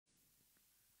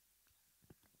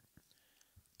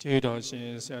ကျေးတော်ရှင်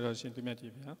ဆရာတော်ရှင်သူမြတ်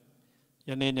ကြီးဗျာယ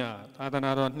နေ့ညသာသ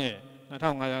နာတော်နှစ်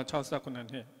2568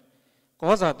နှစ်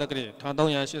ကောဇာတက္ကရာ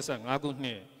1385ခုနှ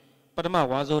စ်ပထမ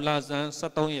ဝါဆိုလဆန်း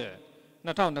73ရက်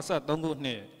2023ခု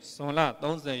နှစ်ဇွန်လ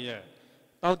30ရက်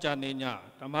တောက်ကြနေည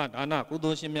ဓမ္မဒါနကု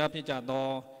သိုလ်ရှင်များဖြစ်ကြသော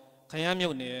ခရမ်း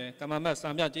မြို့နယ်ကမ္မမတ်စံ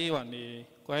ပြကျေးရွာနေ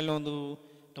ကွယ်လွန်သူ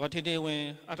ဒေါ်ထေထေဝင်း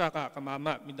အထကကမ္မမ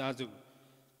တ်မိသားစု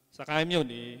စကိုင်းမြို့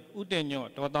နေဥတည်ညော့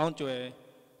ဒေါ်တောင်းကျွယ်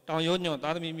တောင်ရိုးညော့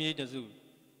သားသမီးမြေးတစု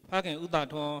ဖခင်ဥတာ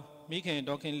ထွန်းမိခင်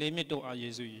ဒေါခင်လေးမြင့်တို့အားယေ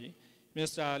စု၏မစ္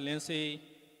စတာလင်းစေး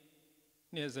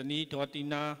နှင့်ဇနီးဒေါ်တီ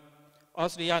နာဩ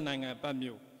စတြေးလျနိုင်ငံပတ်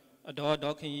မြို့အတော်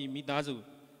ဒေါခင်ကြီးမိသားစု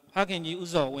ဖခင်ကြီးဥ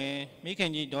ဇော်ဝင်းမိခ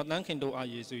င်ကြီးဒေါ်တန်းခင်တို့အား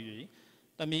ယေစု၏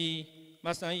သမီးမ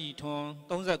ဆန်းရီထွန်း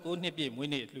39နှစ်ပြည့်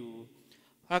မွေးနေ့အလှ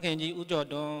ဖခင်ကြီးဥကျော်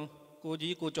တွန်းကို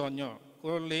ကြီးကိုကျော်ညော့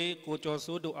ကိုလေးကိုကျော်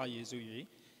စိုးတို့အားယေစု၏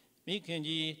မိခင်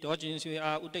ကြီးဒေါ်ကျင်ရွှေ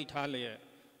အားဥတိတ်ထားလျက်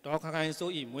ဒေါ်ခိုင်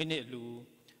စိုး၏မွေးနေ့အလှ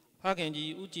ဖခင်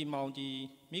ကြီးဦးကြည်မောင်ကြီး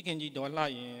မိခင်ကြီးဒေါ်လှ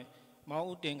ရင်မောင်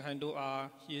ဦးတင်ခိုင်တို့အား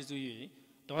ယေစု၍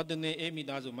ဒေါ်တင်နေအေးမိ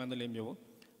သားစုမန္တလေးမြို့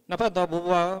နှစ်ဖက်သောဘိုး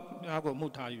ဘွားများကိုမှု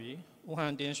ထား၍ဦးဟ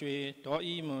န်တင်ရွှေဒေါ်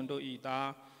ဤမွန်တို့၏သား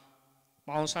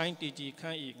မောင်ဆိုင်တီကြီးခ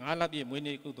န့်၏9လပြည့်မွေး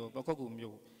နေ့ကုသိုလ်ပခုတ်ကူ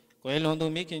မြို့ကွယ်လွန်သူ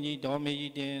မိခင်ကြီးဒေါ်မေ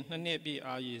ကြီးတင်2နှစ်ပြည့်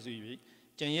အားယေစု၍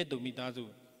ကျန်ရစ်သူမိသားစု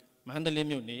မန္တလေး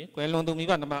မြို့နေကွယ်လွန်သူမိ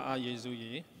ဘနှမအားယေစု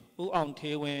၍ဦးအောင်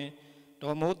ထေဝင်း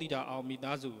ဒေါ်မိုးတီတာအောင်မိ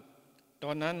သားစု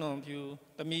ဒေါ်နန်းနွန်ဖြူ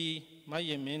သမီးမရ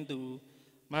င်မင်းသူ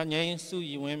မငိမ့်စု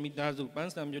ရီဝင်းမိသားစုပ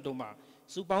န်းစံမြို့တို့မှ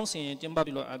စုပေါင်းဆင်ကျင်းပ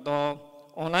ပြုလို့အပ်သော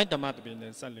အွန်လိုင်းဓမ္မတပင်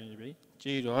နဲ့ဆက်လင်းပြီ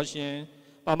ကျေးတော်ရှင်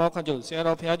ပါမောက္ခချုပ်ဆရာ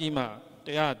တော်ဘုရားကြီးမှတ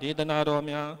ရားဒေသနာတော်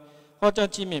များဟောကြား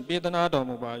ချီးမြှင့်ပေးသနာတော်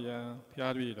မူပါယံဘု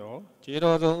ရားတွေ့တော်ကျေး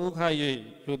တော်ဆုံးဥခ၍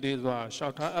လူသေးစွာလျှော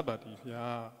က်ထားအပ်ပါသည်ဘု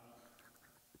ရား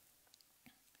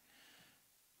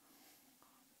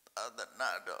သာသနာ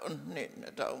တော်နှစ်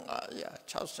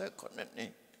2569နှ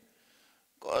စ်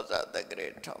ကောဇာတက္ကရာ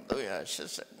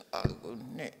1385ခု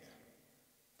နှစ်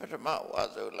ပထမဝါ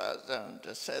ဆိုလဆန်း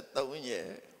13ရ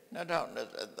က်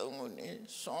2023ခုနှစ်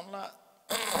ဇွန်လ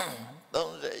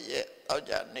30ရက်တောက်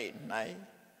ကြနေ့၌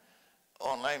အွ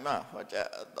န်လိုင်းမှာဟောကြား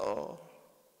အပ်သော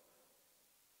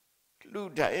လူ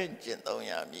တိုင်းကျင့်သုံး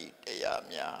ရမည်တရား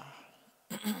များ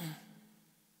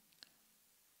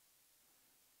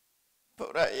ဘု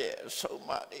ရားရဲ့အဆုံးအ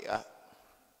မတွေက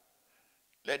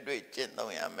လက်တွေ့ကျင့်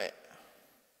သုံးရမယ်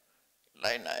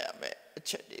လိုက်နာရမယ်အ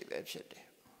ချက်တွေပဲဖြစ်တယ်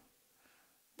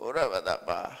ဘုရားဘာသာ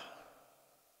ပါ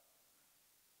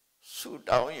ဆု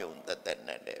တောင်းယုံတသက်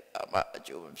နဲ့လည်းဘာမှအ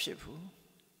ကျိုးမဖြစ်ဘူး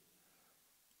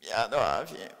များသောအား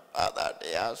ဖြင့်ဘာသာတ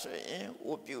ရားဆိုရင်ဝ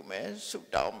တ်ပြုမယ်ဆု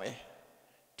တောင်းမယ်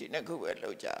ဒီနှစ်ခုပဲ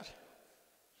လုပ်ကြတယ်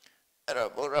အဲ့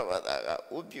တော့ဘုရားဘာသာက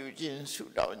ဝတ်ပြုခြင်းဆု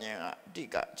တောင်းခြင်းကအဓိ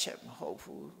ကအချက်မဟုတ်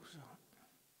ဘူး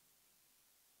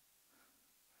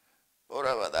ဘု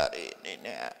ရားဘာသာတွေအနေ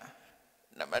နဲ့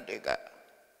နံပါတ်1က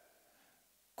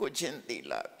ကိုချင်းသီ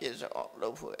လပြည့်စုံအောင်လု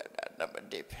ပ်ဖို့ရတာနံပါတ်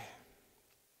1ပဲ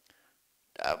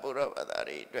ဒါဘုရားဘာသာ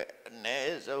တွေအတွက်အန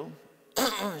ည်းဆုံး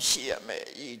ရှိရမယ့်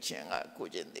အရေးချင်းကကို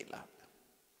ချင်းသီလ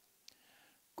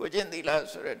ကိုချင်းသီလ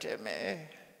ဆိုတဲ့ထဲမှာ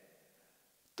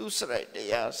သူစရိုက်တ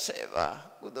ရား10ပါး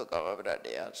ကုသကမ္မပဒတ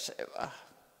ရား10ပါး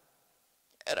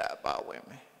အဲ့ဒါပါဝင်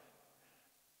မယ်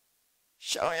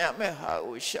ရှောင်ရမယ့်ဟာ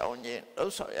ကိုရှောင်ခြင်းလှု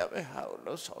ပ်ဆောင်ရမယ့်ဟာကို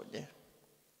လှုပ်ဆောင်ခြင်း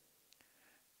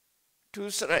သူ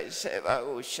စရိုက်10ပါး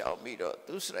ကိုရှောင်ပြီးတော့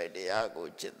သူစရိုက်တရားကို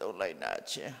ကျင့်သုံးလိုက်နာ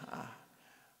ခြင်းဟာ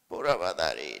ဘုရားဘာသာ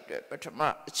ရေးအတွက်ပထမ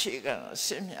အခြေခံအစ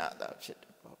င်းမြတာဖြစ်တ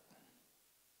ယ်ပေါ့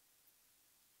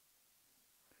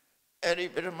အဲ့ဒီ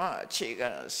ပထမအခြေခံ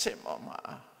အစင်းပေါ်မှာ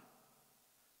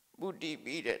ဘုဒ္ဓ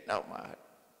ပြီးတဲ့နောက်မှာ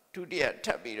ဒုတိယထ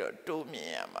ပ်ပြီးတော့တိုးမြင်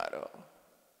ရမှာတော့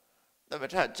သမ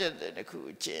ထကျင့်တဲ့တစ်ခု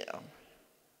ကျင့်အောင်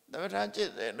သမထကျ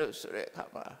င့်တယ်လို့ဆိုတဲ့အခါ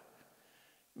မှာ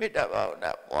မေတ္တာဘာဝ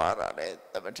နာပွားတာလေ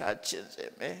သမထကျင့်စေ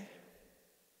မယ်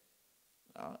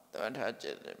နော်သမထကျ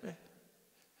င့်စေမယ်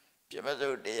ပြမစု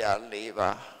တရား၄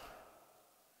ပါး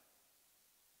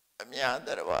အများတ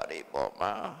ရားတွေပေါ်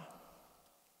မှာ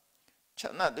ချ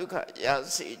မ်းသာဒုက္ခရ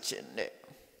စေခြင်းနဲ့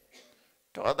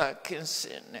ဒေါသခင်းစ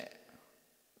င်နဲ့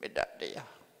မေတ္တာတ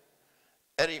ရား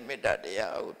အဲ့ဒီမေတ္တာတ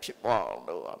ရားကိုဖြစ်ပွားအောင်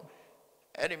လုပ်ရမယ်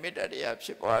အဲ့ဒီမေတ္တာတရားဖြ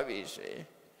စ်ပွားပြီဆိုရင်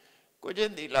ကိုချ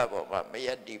င်းသီလပေါ်မှာမယ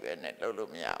က်တိပဲနဲ့လုပ်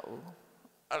လို့မရဘူး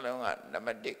အလုံးကနံ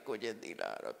ပါတ်1ကိုချင်းသီလ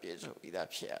တော့ပြည့်စုံပြီးသား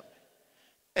ဖြစ်ရမယ်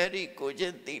အဲ့ဒီကိုချ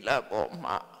င်းသီလပေါ်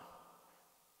မှာ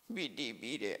မိတိ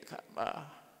ပြီးတဲ့အခါမှာ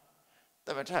သ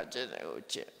မထကျင့်တယ်ကို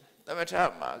ကျင့်သမထ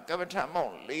မှာကမ္မထမော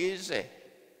င်း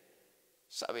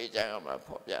40စာပေကျမ်းကမှာ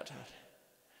ဖော်ပြထားတယ်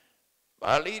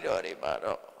ပါဠိတော်တွေမှာ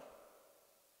တော့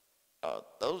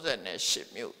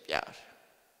38မြို့ပြတယ်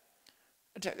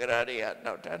အထက်ကရာတွေက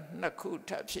နောက်ထပ်2ခု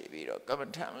ထပ်ဖြည့်ပြီးတော့ကမ္မ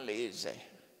ထ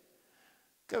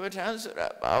40ကမ္မထဆိုတာ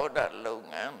ဘာဝတ္တလုပ်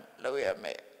ငန်းလုပ်ရမ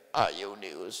ယ်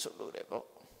ayoni usulure bo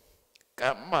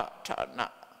kamma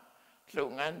thana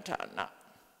lungan thana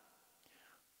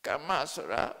kamma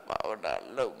sura bawada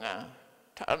lungan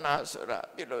thana sura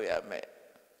piloyame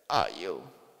ayo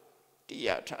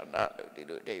tiya thana lo di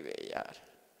lo debe yar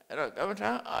ero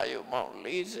kamata ayo mo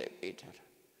 40 ပေးထားတာ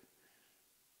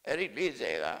အဲ့ဒီ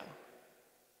40က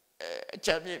အချ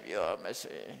မ်းပြပြောရမယ်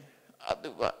ဆိုရင်အတု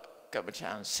ပကမ္မ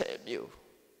ထံ10မျိုး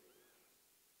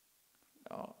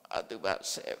နော်အတုပ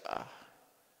10ပါ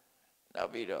နော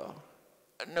က်ပြီးတော့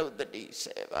အနုတ္တိ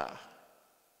10ပါ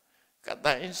က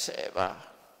တိုင်း10ပါ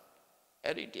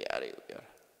အဲ့ဒီတရားတွေကိုပြော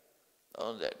တာ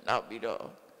30နောက်ပြီးတော့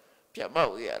ပြမ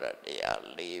ဝိရတရား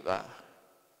4ပါ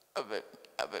အ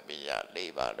ဘိညာ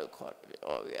4ပါလို့ခေါ်တယ်ဩ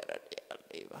ဝိရတရား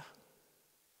4ပါ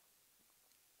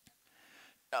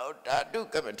နောက်ဓာတု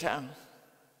ကမ္မထံ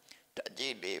တကြ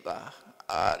ည်4ပါ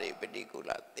အာရိပတိကု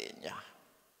လတင်ညာ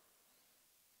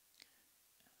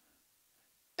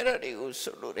အဲ့ဒါတွေကို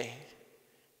ဆိုလို့တယ်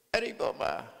အဲ့ဒီပေါ်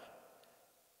မှာ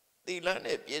သီလ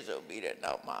နဲ့ပြည့်စုံပြီးတဲ့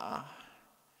နောက်မှာ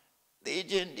သိ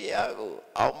ခြင်းတရားကို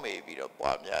အောက်မေ့ပြီးတော့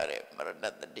ပွားများတဲ့မရဏ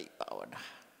တတိဘာဝနာ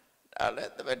ဒါလ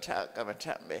ည်းသမထကမ္မထ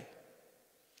ပဲ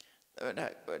သမထ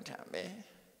ကမ္မထပဲ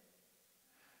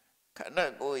ခန္ဓာ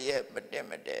ကိုယ်ရဲ့မတည့်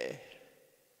မတည့်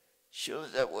ရှု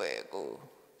စက်ဝဲကို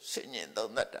ဆင်ញင်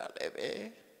သုံးသပ်တာလည်းပဲ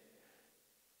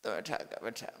သမထကမ္မ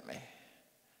ထပဲ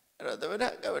အဲ့တော့သမထ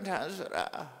ကမ္မထဆိုတာ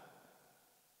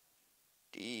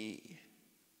ဒီ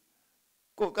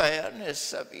ကိုယ်ကာယနဲ့ဆ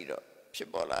က်ပြီးတော့ဖြစ်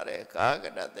ပေါ်လာတဲ့ကာက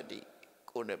တတတိ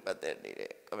ကိုယ်နဲ့ပတ်သက်နေ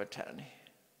တဲ့ကမ္မထန်နေ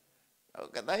။နော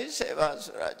က်ကတိုင်း7ပါး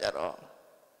ဆိုတာကြတော့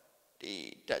ဒီ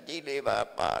တတိ4ပါး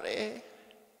ပါတယ်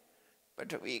ပ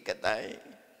ထဝီကတိုင်း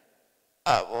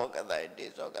အဘောကတိုင်းဒေ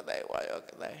ဇောကတိုင်းဝါယော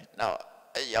ကတိုင်းနောက်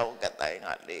အယောင်ကတိုင်းက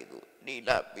4ခုနိလ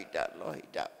ပိတလောဟိ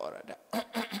တဩရဒ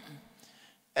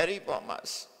အဲ့ဒီပေါ်မှာ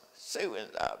စိတ်ဝင်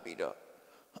စားပြီးတော့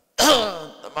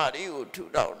သမာဓိကိုထူ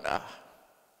ထောင်တာ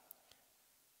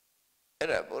အဲ့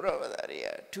ဒါဘုရားဗဒရိယ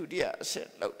ဒုတိယအဆ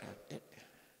င့်လောက်တာဖြစ်တယ်။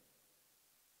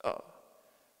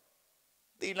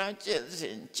သီလကျင့်စ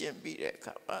ဉ်ကျင့်ပြီးတဲ့အ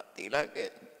ခါမှာသီလက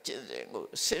ကျင့်စဉ်ကို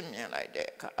ဆင့်မြင်လိုက်တဲ့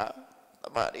အခါသ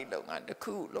မာဓိလုပ်ငန်းတစ်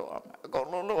ခုလုပ်ရမှာအကုန်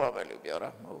လုံးလုပ်ရမယ်လို့ပြောတာ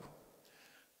မဟုတ်ဘူး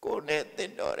။ကိုယ်နဲ့သ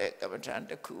င့်တော်တဲ့ကမ္မဋ္ဌာန်း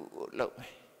တစ်ခုကိုလုပ်မ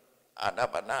ယ်။အာနာ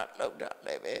ပါနလုပ်တာလ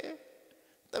ည်းပဲ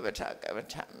သမထကမ္မဋ္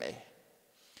ဌာန်းပဲ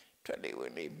ထွက်လေဝ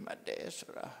င်လေမှတ်တယ်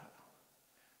ဆိုတာ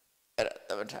အဲ့ဒါသ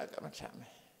မထကမ္မဋ္ဌာန်းပဲ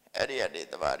အဲ့ဒီအတေ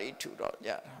တဘာရီထူတော့ကြ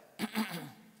တာ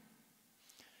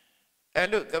အဲ့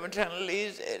လိုကမ္မထံ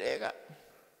40တဲ့က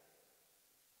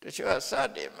တချို့စ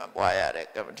တယ်မပွားရတဲ့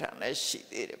ကမ္မထံလည်းရှိ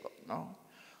သေးတယ်ပေါ့နော်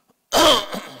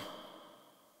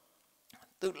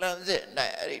သူလမ်းစစ်နို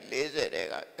င်အဲ့ဒီ40တဲ့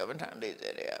ကကမ္မထံ40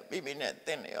တဲ့ကမိမိနဲ့သ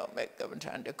င်နေအောင်မဲ့ကမ္မ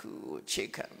ထံတစ်ခုကိုခြေ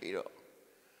ခံပြီးတော့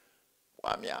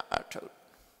ပွားများအထုတ်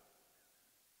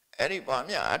အဲ့ဒီပွား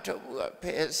များအထုတ်မှုကဖ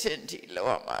ယ်စင်တီလောက်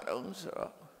ရမှာတော့ဆို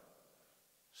တော့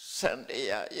စံတ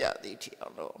ရားရသည်ထီအော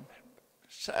င်လို့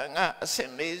စံကအစ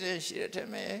င်40ရှိတဲ့ထဲ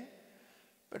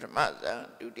ပထမဇန်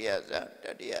ဒုတိယဇန်တ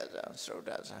တိယဇန်သရုတ်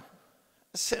ဇန်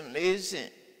အစင်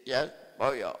40ရ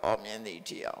ပေါ့ရအောင်မြင်သည်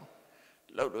ထီအောင်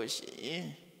လုပ်လို့ရှိရင်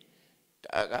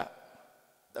ဒါက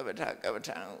သမထကမ္မ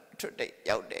ထံထွတ်တိတ်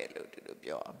ရောက်တယ်လို့ဒီလို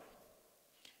ပြောအောင်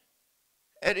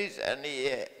အဲ့ဒီဇန်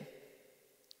ရဲ့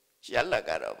ရလက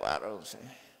တော့ဘာလို့ဆို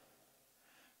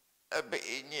အဘိ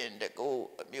ညာဉ်တကူ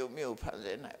အမျိုးမျိုးဖန်ဆ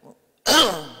င်းနိုင်မှု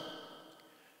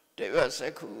ဒေဝစ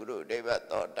က္ခုတို့ဒေဝ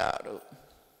သောတာတို့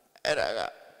အဲ့ဒါက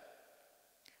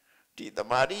ဒီသ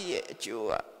မာဓိရဲ့အကျိုး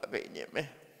ကအဘိညာဉ်ပဲ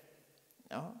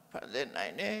နော်ဖန်ဆင်းနို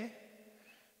င်တယ်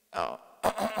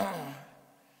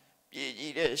ပြည်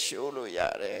ကြီးတဲ့ရှိုးလို့ရ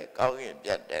တယ်ကောင်းရင်ပြ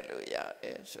တ်တယ်လို့ရတ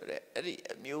ယ်ဆိုတော့အဲ့ဒီ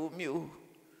အမျိုးမျိုး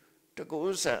တကူ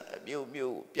ဆံအမျိုး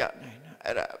မျိုးပြနိုင်တာ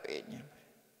အဲ့ဒါအဘိညာဉ်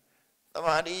သ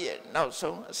မာဓိရဲ့နောက်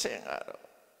ဆုံးအဆင့်ကတော့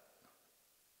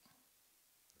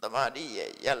သမာဓိ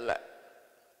ရဲ့ရလတ်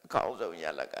အကောင်းဆုံးရ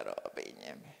လတ်ကတော့အဘိညာ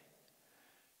ဉ်ပဲ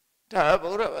ဒါဘု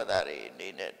ရားဘာသာရေးအနေ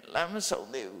နဲ့လမ်းမဆုံး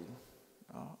သေးဘူး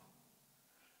နော်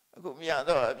အခုမြတ်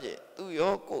တော့အဖြစ်သူ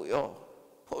ရောကိုရော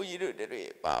ဘုန်းကြီးတို့တွေ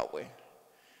ပါဝင်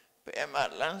ဘယ်မှာ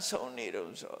လမ်းဆုံးနေ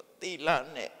တော့ဆိုသီလ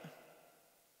နဲ့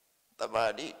သမာ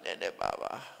ဓိနဲ့ပါ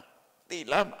သီ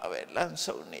လမှာပဲလမ်း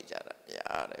ဆုံးနေကြတာ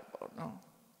များတယ်ပေါ့နော်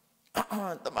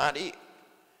သမာဓိ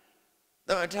သ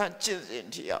မထကျင့်စဉ်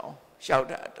ထီအောင်ရှောက်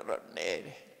တာတော်နေတ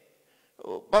ယ်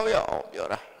ဟိုပေါ့ရအောင်ပြော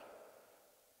တာ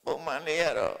ပုံမှန်လေးက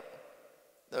တော့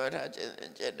သမထကျင့်စ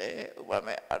ဉ်ကျင့်တယ်ဥပ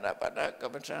မာအာနာပါနက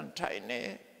မ္မထံထိုင်နေ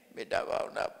မေတ္တာဘာဝ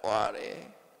နာပွားတယ်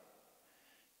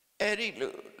အဲ့ဒီ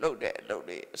လိုလုပ်တဲ့အလုပ်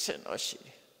တွေအဆင့်တော့ရှိတ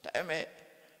ယ်ဒါပေမဲ့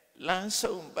လမ်း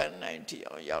ဆုံးပန်းနိုင်ထီ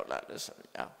အောင်ရောက်လာလို့ဆို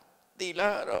တော့သီလ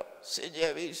ကတော့စင်ကြ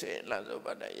ယ်ပြီဆိုရင်လမ်းဆုံးပ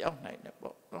န်းနိုင်ရောက်နိုင်တယ်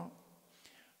ပေါ့နော်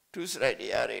သူစရိုက်တ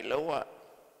ရားတွေလုံးဝ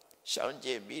ရှောင်ကျ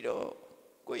ဉ်ပြီးတော့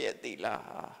ကိုယ့်ရဲ့သီလ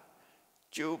ဟာ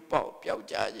ကျိုးပေါက်ပျောက်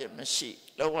ကြားခြင်းမရှိ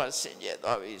လုံးဝစင်ကြယ်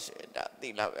သွားပြီဆိုရင်ဒါသီ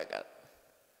လဘက်က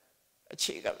အ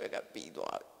ခြေခံဘက်ကပြီး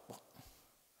သွားပြီပေါ့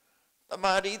တ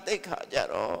မာရီသိက္ခာကြ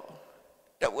တော့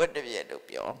တဝက်တစ်ပြည့်လို့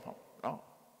ပြောမှာနော်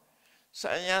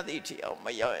ဆံရသည့်ထီအောင်မ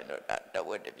ရောက်ရင်တော့ဒါတဝ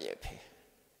က်တစ်ပြည့်ပဲ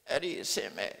အဲ့ဒီအစ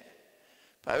င်မဲ့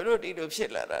ဘာလို့ဒီလိုဖြ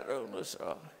စ်လာတာတော့လို့ဆို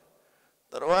တော့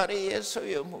တရားရည်ရဲ့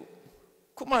ဆွေးရမှု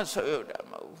ခုမှဆွေးရတာ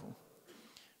မဟုတ်ဘူး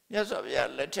မြတ်စွာဘုရား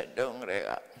လက်ထက်တုန်းကလေး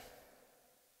က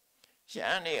ရ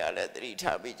ဟန်းတွေကလည်းသတိ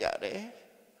ထားပြီးကြတယ်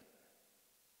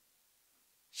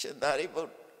ရှင်သာရိပုတ္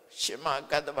တရှင်မ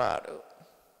ကတ္တဗတို့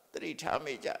သတိထား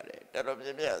မိကြတယ်တော်တော်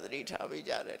များများသတိထားမိ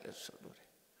ကြတယ်လို့ဆိုလို့တယ်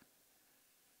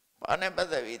ဘာနဲ့ပတ်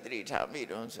သက်ပြီးသတိထားမိ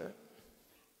တော့ဆို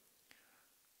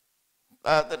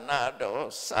သာသနာတော်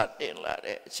စတင်လာ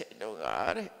တဲ့အချိန်တုန်းက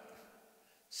တဲ့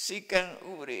စီကံ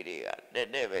ဥပဒေတွေကနည်း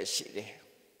နည်းပဲရှိတယ်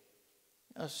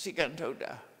စီကံထုတ်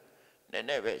တာနည်း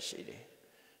နည်းပဲရှိတယ်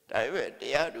ဒါပေမဲ့တ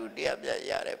ရားသူတရားပြ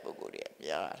ရတဲ့ပုဂ္ဂိုလ်တွေ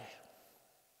များတယ်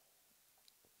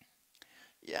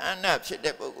ယန္နာဖြစ်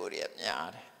တဲ့ပုဂ္ဂိုလ်တွေများ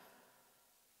တယ်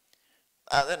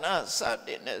သာသနာစတ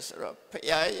င်နေဆိုတော့ဘု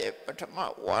ရားရဲ့ပထမ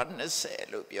ဝါ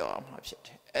20လို့ပြောအောင်မှာဖြစ်တ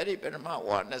ယ်အဲ့ဒီပထမ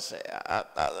ဝါ20အာ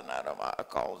သာသနာတော်မှာအ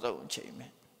ကောင်းဆုံးအချိန်ပဲ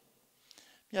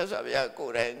မြတ်စွာဘုရားကို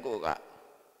ယ်တိုင်ကိုယ်က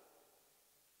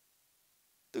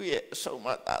သူ့ရဲ့အဆုံးအမ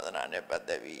သာသနာနဲ့ပတ်သ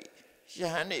က်ပြီးယ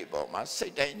ဟန်တွေပေါ်မှာစိ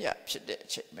တ်တိုင်းကြဖြစ်တဲ့အ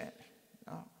ချိန်ပဲ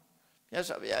နော်မြတ်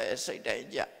စွာဘုရားရဲ့စိတ်တိုင်း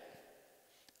ကြ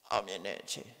အောင်မြင်တဲ့အ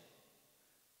ချိန်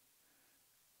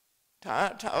ဒါ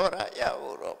ထာဝရရ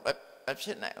ဖို့တော့မဖြ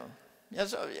စ်နိုင်ဘူးမြတ်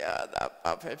စွာဘုရားက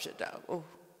ဘာဖက်ဖြစ်တာကို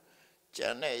ကျ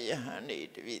န်တဲ့ယဟန်တွေ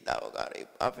တပိသာဝကတွေ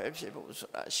ဘာဖက်ဖြစ်ဖို့ဆို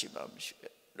တာရှိမှမရှိ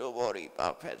ဘူးတို့ဘော်တွေဘာ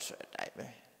ဖက်ဆိုတဲ့အတိုင်းပဲ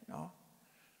နော်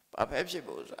ဘာဖက်ဖြစ်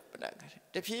ဖို့ဆိုတာပဒက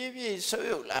တဖြည်းဖြည်းဆုပ်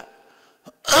ယုတ်လာ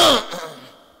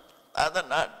သာသ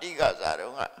နာတိကစား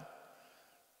တော့က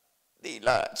သီလ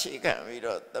အခြေခံပြီး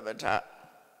တော့သမထ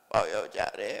ပေါရောက်ကြ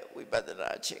တယ်ဝိပဿနာ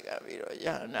အခြေခံပြီးတော့ယ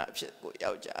ဟနာဖြစ်ကို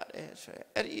ရောက်ကြတယ်ဆိုရယ်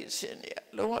အဲ့ဒီအစဉ်တွေက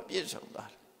လုံးဝပြည့်စုံသွား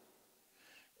တယ်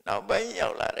နောက်ပိုင်းရော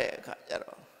က်လာတဲ့အခါကျ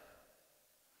တော့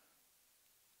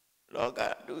လောက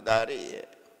လူသားတွေရဲ့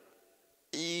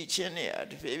အကြီးချင်းတွေက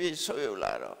တဖြည်းဖြည်းဆုပ်ယုတ်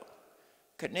လာတော့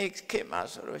ခဏခေတ်မှာ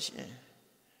ဆိုလို့ရှိရင်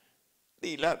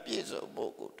သီလပြည့်စုံ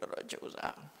ဖို့ကိုတော်တော်ကြိုး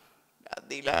စားဒါ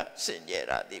သီလစင်ကြယ်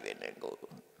တာဒီပဲနဲ့ကို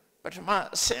ပထမ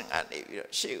အဆင့်ကနေပြီး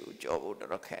တော့ရှေ့ကိုကြောဖို့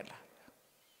တော်တော်ခဲလာ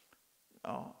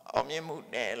နော်အောင်မြင်မှု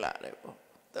နည်းလာတယ်ပေါ့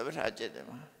သမထကျင့်တယ်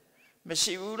မှာမ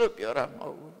ရှိဘူးလို့ပြောတာမဟု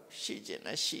တ်ဘူးရှိခြင်း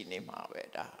နဲ့ရှိနေမှာပဲ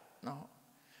ဒါနော်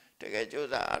တကယ်ကြိုး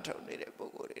စားအထောက်နေတဲ့ပု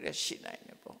ဂ္ဂိုလ်တွေလည်းရှိနိုင်တ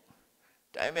ယ်ပေါ့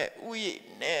ဒါပေမဲ့ဥယျာဉ်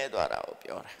နည်းသွားတာကို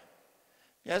ပြောတာ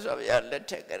မြတ်စွာဘုရားလက်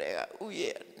ထက်ကလေးကဥ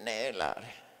ယျာဉ်နည်းလာတ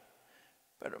ယ်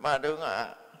ပထမတုန်းကရ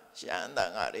ဟန်းတ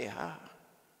န်ဃာတွေဟာ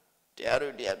တရား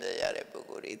တို့တရားပြရတဲ့ပုဂ္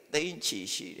ဂိုလ်တွေသိမ့်ချီ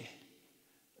ရှိတယ်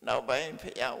နောက်ပိုင်း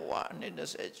ဖျားဝါနှစ်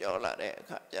20ကျော်လာတဲ့အ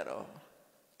ခါကျတော့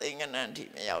သိင္ကနန်းထိ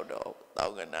မရောက်တော့တော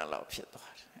င်ကနန်းလောက်ဖြစ်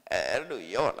သွားတယ်အဲ့လို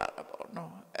ရော့လာတာပေါ့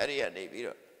နော်အဲ့ဒီကနေပြီး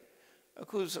တော့အ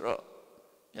ခုဆိုတော့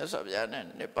မြတ်စွာဘုရားနဲ့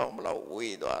နှစ်ပေါင်းဘယ်လောက်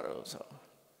ဝေးသွားတော့ဆို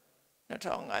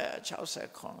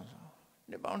2560ခွန်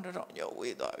နှစ်ပေါင်း1000ကျော်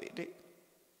ဝေးသွားပြီလေ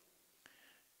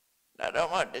ဒါတော့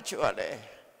မှတချို့ကလည်း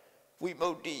ဝိမု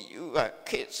ക്തി ယူက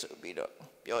ခေတ်ဆိုပြီးတော့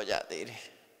ပြောကြသေးတယ်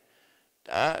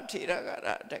ဒါထေရဂါရ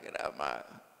တက္ကရာမှာ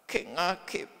ခေတ်ငါ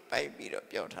ခေတ်ပိုက်ပြီးတော့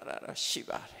ပြောထားတာတော့ရှိ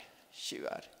ပါတယ်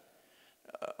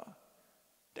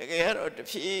တကယ်တော့တ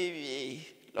ဖြည်းဖြည်း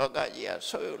လောကကြီးက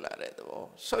ဆုပ်ယုတ်လာတဲ့သဘော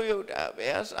ဆုပ်ယုတ်တာဘ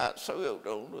ယ်အစဆုပ်ယုတ်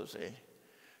တုံးလို့ဆိုရင်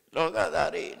လောက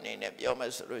သားတွေအနေနဲ့ပြောမ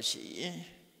ယ်ဆိုလို့ရှိရင်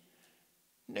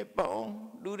နှစ်ပေါင်း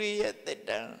လူတွေရဲ့တက်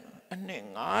တန်းအနှစ်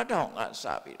9000ကစ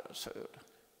ပြီးတော့ဆုပ်ယုတ်တာ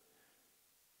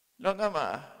လောကမှာ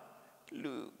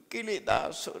လူကိလေသာ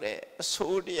ဆိုတဲ့အ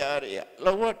ဆိုးတရားတွေက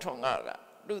လောဘထွန်ကားတာ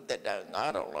လူတက်တန်း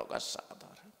9000လောက်ကစ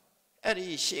သွားတာအဲ့ဒီ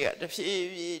ရှေ့ကတဖြည်း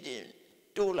ဖြည်းချင်း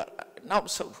တိုးလာတာနောက်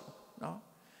ဆုတ်ဘူးနော်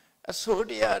အဆိုး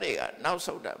တရားတွေကနောက်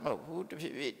ဆုတ်တာမဟုတ်ဘူးတဖြ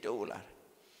ည်းဖြည်းတိုးလာတယ်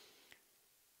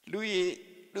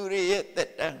လူတွေရဲ့တ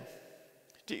က်တန်း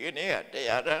ဒီကနေ့ကတ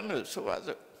ရားတန်းလို့ဆိုပါ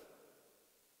စို့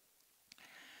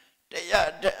တ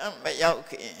ရားတန်းမရောက်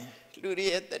ခင်လူတွေ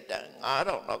ရဲ့တက်တန်း9000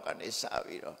လောက်ကနေစ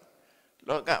ပြီးတော့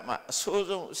လောကမှာအဆိုး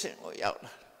ဆုံးအဆင့်ကိုရောက်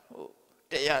လာဟုတ်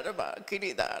တရားတော့ကိ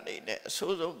လေသာအနေနဲ့အ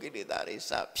ဆိုးဆုံးကိလေသာတွေ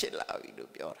စဖြစ်လာပြီ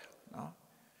လို့ပြောတာနော်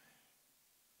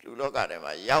လူလောကထဲ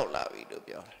မှာရောက်လာပြီလို့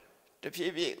ပြောတာတဖြ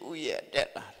ည်းဖြည်းဥယျာဉ်တက်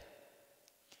လာတယ်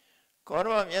ကောရ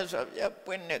မမြတ်စွာဘုရား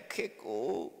ပွင့်တဲ့ခေတ်ကို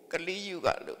ကလိယုဂ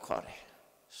လို့ခေါ်တယ်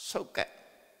ဆုတ်ကပ်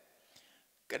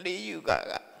ကလိယုဂ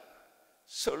က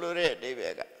ဆိုလိုတဲ့အဓိပ္ပာ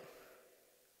ယ်က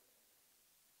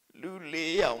လူ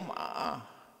4ယောက်မှာ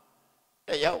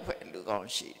1ယောက်ပဲလူကောင်း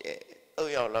ရှိတယ်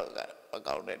3ယောက်လောက်ကမ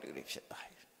ကောင်းတဲ့လူတွေဖြစ်သွား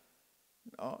တယ်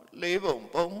no label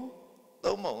bone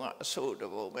tomo so the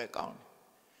bone count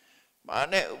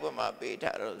mane upama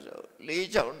beta so lee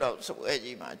chong dog so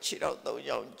eji ma chit out tong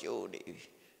yong jo ni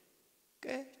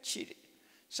okay chit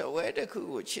so where the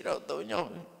ku chit out tong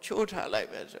yong cho tha lai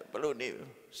me so blo ni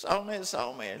sound me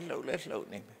hlou le hlou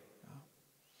ni me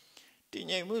ti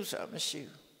nyai mu sa ma shi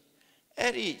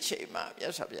အဲ့ဒီချိန်မှာမြ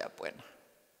တ်စွာဘုရားပွင့်တာ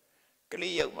က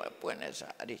လေးရုပ်မှာပွင့်နေ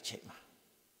စားအဲ့ဒီချိန်မှာ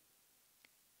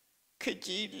ခ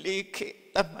ကြီးလေးခေ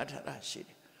တတ်မှတ်ထားတာရှိတ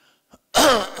ယ်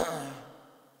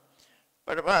ပ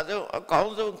ထမဆုံးအကော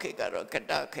င်းဆုံးခေကတော့ကတ္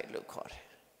တခေလို့ခေါ်တယ်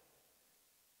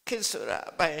ခေဆိုတာ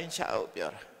အပိုင်းခြားကိုပြော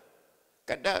တာ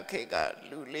ကတ္တခေက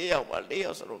လူ၄ယောက်ပါ၄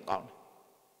ယောက်စလုံးကောင်းတ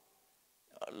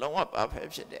ယ်လုံးဝပါဖဲ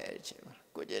ဖြစ်တယ်အဲ့ဒီချိန်မှာ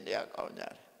ကိုကျင့်တရားကောင်းကြတ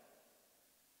ယ်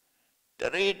တ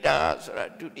ရေတာဆိုတာ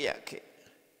ဒုတိယခေ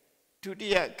ဒုတိ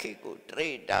ယခေကိုတရေ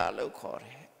တာလို့ခေါ်တ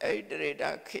ယ်အဲ့ဒီတရေတာ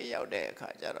ခေရောက်တဲ့အခါ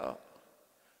ကျတော့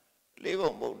လေး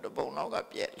ပုံပုံတစ်ပုံလောက်က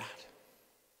ပြက်လာတယ်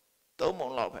သုံးပုံ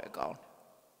လောက်ပဲကောင်းတယ်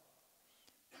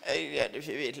အဲ့ဒီကတဖြ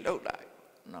ည်းဖြည်းလှုပ်လာ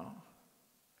နော်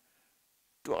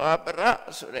ဒွါပရ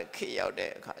ဆိုတဲ့ခေရောက်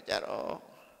တဲ့အခါကျတော့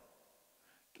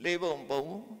လေးပုံပုံ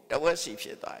တဝက်စီဖြ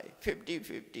စ်သွားပြီ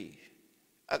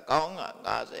50-50အကောင်းက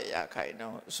90ရာခိုင်နှု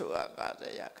န်းအဆိုးက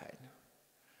90ရာခိုင်နှုန်း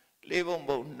လေးပုံ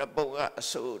ပုံနှစ်ပုံကအ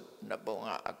ဆိုးနှစ်ပုံက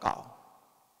အကောင်း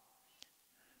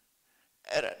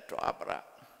အဲ့ဒါဒွါပရ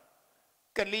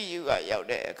ကလိယုကရောက်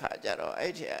တဲ့အခါကျတော့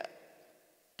အဲ့ဒီ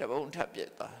တပုံထပ်ပြ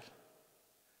စ်သွား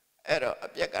အဲ့တော့အ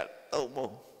ပြက်က3ပုံ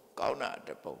ကောင်းတာတ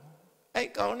စ်ပုံအဲ့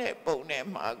ကောင်းတဲ့ပုံနဲ့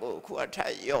မှာကိုအခုအထ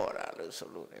က်ရော့တာလို့ဆို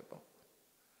လို့နေပေါ့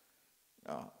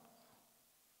နော်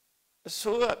အ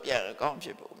ဆိုးကပြန်အကောင်းဖြ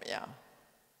စ်ဖို့မရဘူး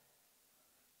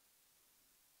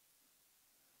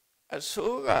အ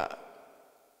ဆိုးက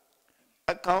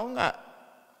အကောင်းက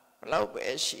ဘလောက်ပဲ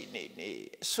ရှိနေ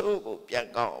အဆိုးကိုပြန်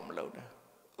ကောင်းအောင်မလုပ်တာ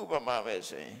ဥပမာပဲ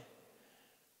ဆိုရင်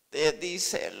တေသီး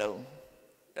10လုံး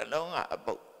တစ်လုံးကအ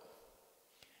ပုတ်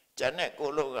ကျန်တဲ့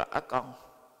9လုံးကအကောင်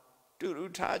တူတူ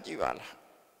ထားကြည့်ပါလား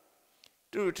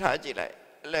တူတူထားကြည့်လိုက်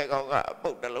အလဲကောင်ကအပု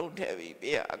တ်တစ်လုံးထည့်ပြီး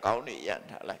ဘေးကအကောင်တွေရန်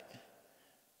ထားလိုက်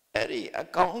အဲ့ဒီအ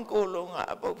ကောင်9လုံးက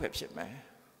အပုတ်ပဲဖြစ်မယ်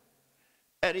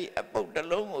အဲ့ဒီအပုတ်တစ်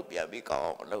လုံးကိုပြန်ပြီးကောင်း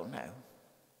အောင်မလုပ်နိုင်ဘူး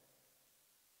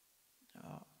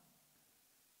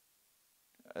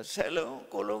10လုံး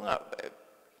9လုံးက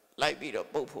လိုက်ပြီးတော့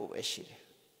ပုတ်ဖို့ပဲရှိတယ်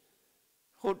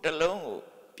ဟိုတစ်လုံးကို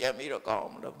ပြန်ပြီးတော့ကောင်းအော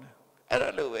င်မလုပ်နဲ့အဲ့ဒါ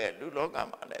လိုပဲလူလောက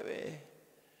မှာလည်းပဲ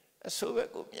အဆိုးဘက်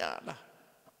ကိုများလာ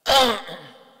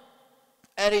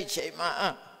အဲ့ဒီချိန်မှာ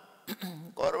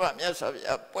ကောရမမြတ်စွာဘု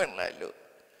ရားပွင့်လိုက်လို့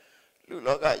လူ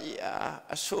လောကကြီး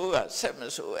အဆိုးကဆက်မ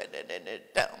ဆိုးပဲနဲ့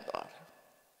တန့်သွားတယ်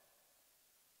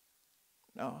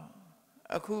နော်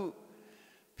အခု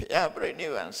ဘုရားပြိဋိ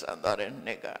ဘံစံသွားတဲ့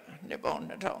နှစ်ပေါင်း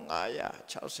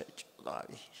2560ကျော်သွား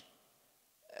ပြီ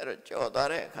အဲ့တော့ကြော်သွား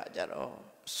တဲ့အခါကျတော့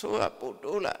ဆိုးကပို့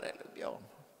တိုးလာတယ်လို့ပြော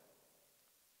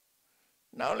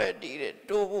နောက်လည်းတီးတယ်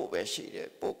တိုးဖို့ပဲရှိတယ်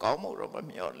ပို့ကောင်းမှုတော့မ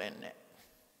မျှော်လင့်နဲ့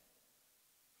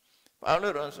ဘာ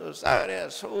လို့တော့ဆိုစားရ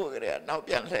ဆိုးကြရနောက်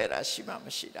ပြန်လှဲတာရှိမှမ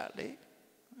ရှိတာလေ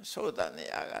ဆိုးတဲ့နေ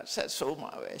ရာကဆက်ဆိုး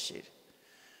မှာပဲရှိတယ်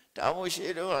ဒါမှရှိ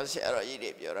တော့ဆရာတော်ကြီး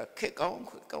တွေပြောတာခက်ကောင်း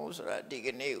ခွကောင်းဆိုတာဒီက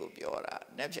နေ့ကိုပြောတာ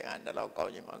နေ့ဖြန်ကတလောက်ကော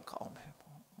င်းချင်မှကောင်းပဲ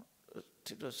ပေါ့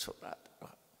ဒီလိုဆိုတာ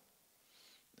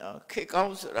နော်ခေကော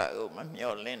င်းဆိုတာကိုမ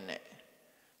မျှော်လင့်နဲ့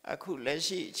အခုလက်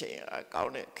ရှိအချိန်အကော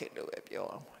င်းတဲ့ခေလို့ပဲပြော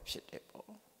အောင်ဖြစ်တယ်ပေါ့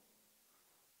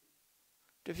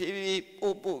တဖြည်းဖြည်း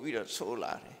ပို့ပြီးတော့ဆိုး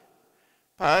လာတယ်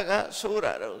ဘာကဆိုး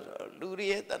တာတော့ဆိုလူတွေ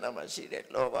ရဲ့တဏ္ဍာမှာရှိတဲ့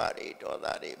လောဘတွေဒေါသ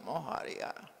တွေမောဟတွေက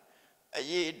အ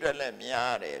ရေးအတွက်လည်း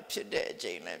များတယ်ဖြစ်တဲ့အ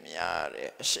ချိန်လည်းများတယ်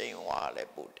အရှိန်ဝါလ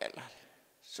ည်းပို့တက်လာတယ်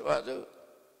ဆိုပါစို့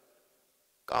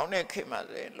ကောင်းတဲ့ခေတ်မှာ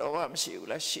ဆိုရင်လောဘမရှိဘူး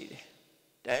လားရှိတယ်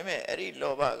ဒါပေမဲ့အဲ့ဒီ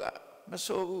လောဘကမ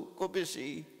ဆိုးဘူးကိုပစ္စ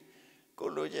ည်းကို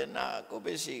လိုချင်တာကိုပ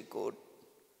စ္စည်းကို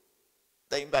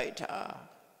သိမ့်ပိုက်ထား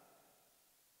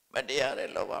မတရားတဲ့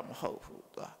လောဘမဟုတ်ဘူး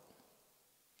သူက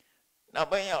နောက်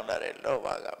ပိုင်းရောက်လာတဲ့လောဘ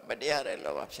ကမတရားတဲ့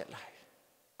လောဘဖြစ်လာတယ်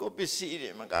ကိုပစ္စည်းတွေ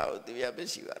မကဘူးသူရပစ္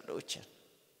စည်းကလိုချင်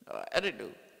အဲ့ဒီ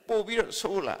လိုပို့ပြီးတော့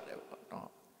ဆိုးလာတယ်ပေါ့နော်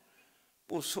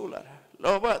ပို့ဆိုးလာတာ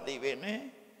လောဘသိပဲနဲ့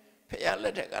ဖျားလ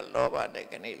က်ထက်ကလောဘနဲ့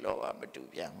ခဏလောဘမတူ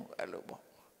ပြန်ဘူးအဲ့လိုပေါ့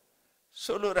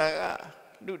ဆိုလိုတာက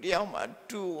လူတယောက်မှာ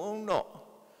တူအောင်တော့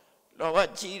လောဘ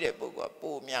ကြီးတဲ့ပုဂ္ဂိုလ်က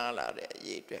ပိုများလာတဲ့အ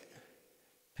ရေးအတွက်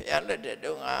ဖျားလက်တဲ့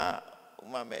တုန်းကဥ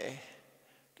မာမဲ့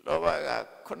လောဘက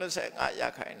85ရာ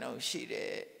ခိုင်နှုန်းရှိတ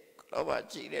ယ်လောဘ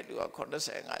ကြီးတဲ့လူက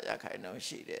85ရာခိုင်နှုန်း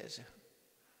ရှိတယ်ဆို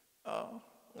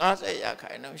50ရာ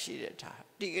ခိုင်နှုန်းရှိတဲ့ထား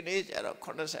ဒီကနေ့ကျတော့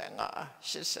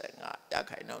85ရာ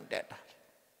ခိုင်နှုန်းတက်တာ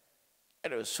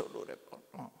အဲ့လိုဆိုလို့တယ်ပေါ့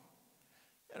နော်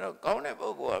အဲ့တော့ကောင်းတဲ့ပု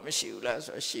ဂ္ဂိုလ်ကမရှိဘူးလား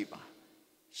ဆိုရှိပါ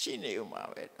ရှိနေဦးမှာ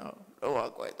ပဲနော်လောဘ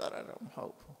ကွယ်သွားတာတော့မဟု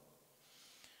တ်ဘူး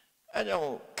အဲ့ကြော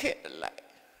င့်ခက်လိုက်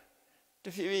တ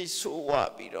ဖြည်းဖြည်းဆိုး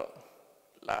ဝါးပြီးတော့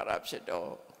လာတာဖြစ်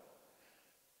တော့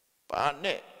ဘာ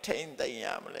နဲ့ထိမ့်သိမ့်ရ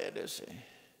မလဲလို့ဆိုရင်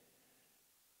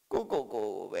ကို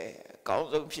ပဲအကောင်း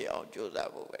ဆုံးဖြစ်အောင်ကြိုး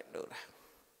စားဖို့ပဲလုပ်တာ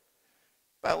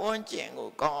ပတ်ဝန်းကျင်ကို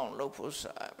ကောင်းအောင်လုပ်ဖို့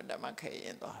ဆိုတာဓမ္မခဲရ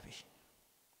င်သွားပြီ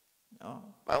နော်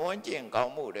ပတ်ဝန်းကျင်ကော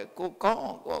င်းမှုတွေကိုကောင်း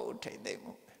အောင်ကိုယ်ထိမ့်သိမ့်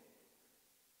မှု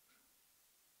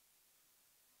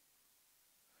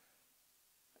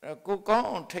ကိုကောင်း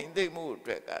အောင်ထိမ့်သိမ့်မှုအ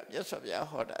တွက်ကမြတ်စွာဘုရား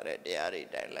ဟောတာတဲ့တရားတွေ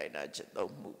တိုင်းလိုက်နာချက်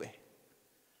သုံးမှုပဲ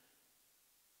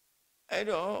အဲ့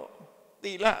တော့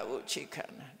သီလကိုအခြေခံ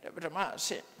တာပထမအဆ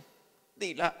င့်သီ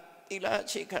လအ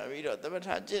ခြေခံပြီးတော့သမထ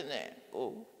ကျင့်တဲ့ကို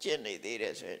ကျင့်နေသေးတ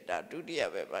ယ်ဆိုရင်ဒါဒုတိယ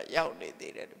ဘက်မှာရောက်နေ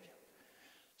သေးတယ်လို့ပြော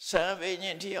စံပင်ချ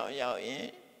င်းထီအောင်ရောက်ရင်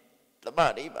သမာ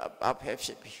ဓိပါဘာဖဲဖြ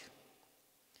စ်ပြီ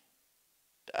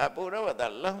ဒါဘုရားဝတ္တ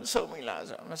လမ်းဆုံးမိလား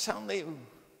ဆိုမဆောင်သေးဘူး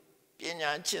ပ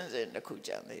ညာကျင့်စဉ်တစ်ခု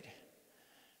ကြံသေးတယ်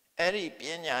အဲ့ဒီပ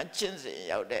ညာကျင့်စဉ်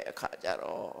ရောက်တဲ့အခါကျ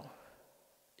တော့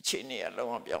အခြေအနေကလုံး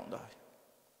ဝပြောင်းသွားပြီ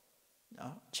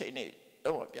နော်အခြေအနေ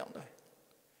လုံးဝပြောင်းသွားပြီ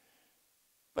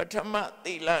ပထမ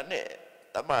သီလနဲ့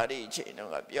သမာဓိအခြေအနေ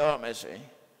ကပြောရမယ်ဆိုရင်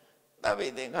သဗ္ဗေ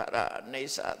သင်္ခါရအိဋ္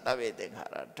ဌသဗ္ဗေသင်္ခါ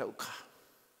ရဒုက္ခ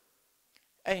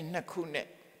အဲ့နှစ်ခုနဲ့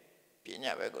ပ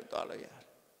ညာဘက်ကိုသွားလို့ရတယ်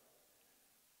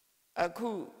အခု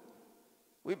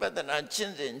ဝိပဿနာကျ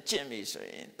င့်စဉ်ကျင့်ပြီဆို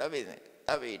ရင်သဗ္ဗေ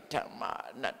ဓမ္မ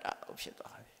အနတ္တဖြစ်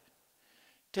သွားပြီ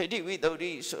ဒိဋ္ဌိဝိတ္တု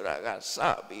ဆိုတာကစ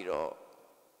ပြီးတော့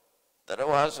တ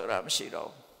ရားဆိုတာမရှိ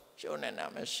တော့ရှုံးနေတာ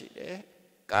မရှိတယ်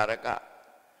ကာရက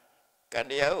ကံ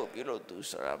တရားကိုပြုလို့သူ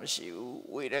ဆိုတာမရှိဘူး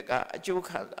ဝေရကအကျိုး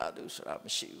ခံစားသူဆိုတာမ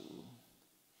ရှိဘူး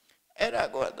အဲ့ဒါ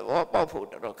ကိုသဘောပေါက်ဖို့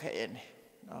တော်တော်ခဲနေ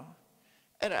နော်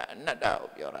အဲ့ဒါအနတ္တကို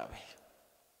ပြောတာပဲ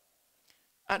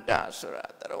အတ္တဆိုတာ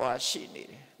တရားရှိနေ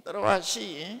တယ်တရားရှိ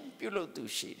ရင်ပြုလို့သူ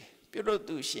ရှိတယ်ပြုလို့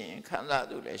သူရှိရင်ခံစား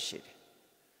သူလည်းရှိတယ်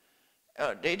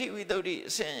အဲ့ဒိဋ္ဌိဝိတ္တု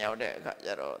အဆင့်ရောက်တဲ့အခါကျ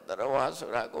တော့တရားဆို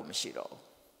တာကိုမရှိတော့ဘူး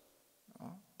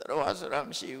နော်တရားဆိုတာ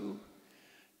မရှိဘူး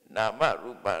နာမ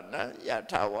ရူပနာယ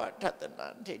ထာဝထတနာ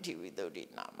ဒိဋ္ဌိဝိတ္တု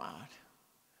နာမ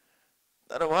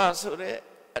တရားဆိုတဲ့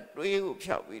အတွေးကို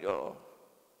ဖြောက်ပြီးတော့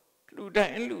လူတို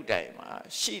င်းမှာ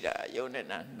ရှိတာယုံနဲ့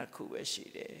နာနှစ်ခုပဲရှိ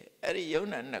တယ်အဲ့ဒီယုံ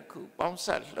နဲ့နှစ်ခုပေါင်းစ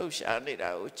ပ်လှုပ်ရှားနေတာ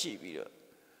ကိုကြည့်ပြီးတော့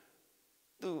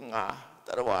သူငါတ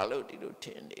ရားလို့ဒီလိုထ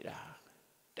င်နေတာ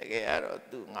တကယ်ကတော့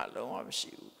သူငါလုံးဝမ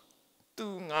ရှိဘူးသူ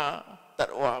ငါတ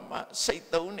ရားမှာစိတ်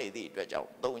သုံးနေသည့်အတွက်ကြောင့်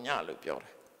သုံးညလို့ပြောတ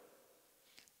ယ်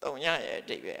သုံးညရဲ့အ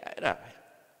ဓိပ္ပာယ်အဲ့ဒါပဲ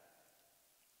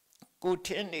ကိုထ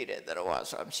င်းနေတဲ့တရား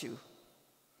ဆိုတာမရှိဘူး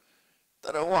တ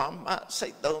ရားမှာစိ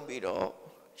တ်သုံးပြီးတော့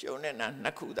ယုံနဲ့နာနှ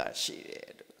စ်ခုသာရှိတ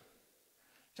ယ်လို့ဆို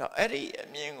တော့အဲ့ဒီအ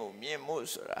မြင်ကိုမြင်မှု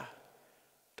ဆိုတာ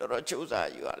တော်တော်ကြိုးစား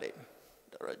ယူရလိမ့်မယ်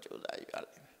တော်တော်ကြိုးစားယူရ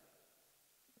လိမ့်မယ်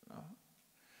နော်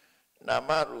နာမ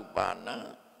ရူပနာ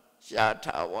ယ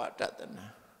ထာဝတတနာ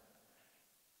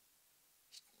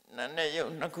နာနဲ့ယုံ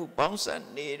နှစ်ခုပေါင်းစပ်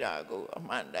နေတာကိုအ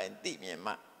မှန်တိုင်းသိမြင်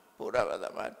မှဘုရားဘာသာ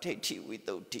မှာဒိဋ္ဌိဝိတ္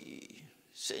တု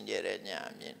စင်ကြယ်တဲ့ဉာဏ်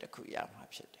အမြင်တစ်ခုရမှာ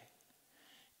ဖြစ်တယ်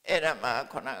အဲ့ဒါမှ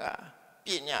ခုနကပ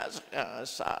ညာ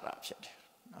စာတာဖြစ်တယ်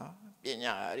နော်ပ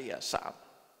ညာအရိယာစာ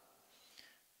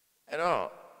အဲ့တော့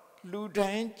လူ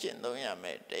တိုင်းကျင့်သုံးရမ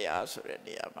ယ်တရားဆိုတဲ့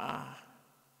နေရာမှာ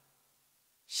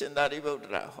ရှင်သာရိပုတ္တ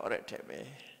ရာဟောတဲ့ထဲပဲ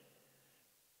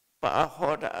ဘာ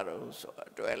ဟောတာတော့ဆို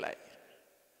အတွဲလိုက်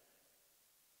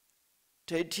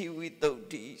ဒိဋ္ဌိဝိတ္တု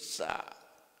စာ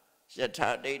ယထာ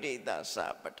ဒိဋ္ဌိသသ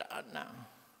ပဋ္ဌာနံ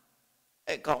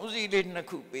အဲခေါင်းစည်းလေးနှစ်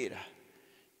ခုပေးတာ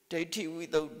ဒိဋ္ဌိဝိ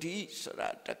တ္တုဆိုတာ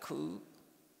တစ်ခု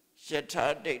ယထာ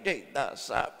ဒိဋ္ဌိသသ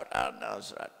ပဋ္ဌာနံ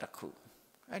ဆိုတာတစ်ခု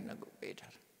အဲနှစ်ခုပေးတာ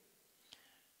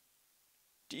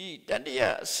ဒီတတိယ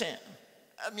အဆင့်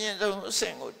အမြင့်ဆုံးအဆ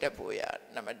င့်ကိုတက်ဖို့ရ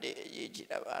နံပါတ်1အရေးကြီး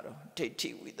တာပါတော့ဒိဋ္ဌိ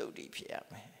ဝိတ္တုဖြစ်ရ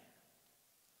မယ်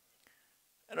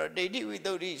အဲ့တော့ဒိဋ္ဌိဝိတ္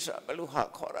တုဆိုတာဘယ်လိုဟာ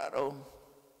ခေါ်တာတော့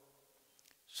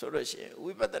ဆိုလို့ရှိရင်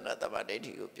ဝိပဿနာတမ္မာဒိဋ္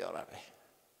ဌိကိုပြောတာပဲ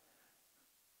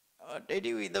ဒိဋ္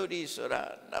ဌိဝိတ္တုဆိုတာ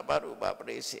နာမရူပပ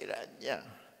ရိစ္ဆေဒဉာဏ်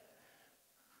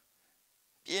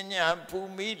ပညာဘူ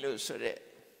မိလို့ဆိုတဲ့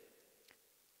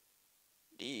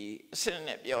ဒီအစ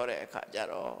နဲ့ပြောတဲ့အခါကျ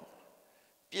တော့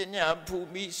ပညာဘူ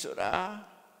မိဆိုတာ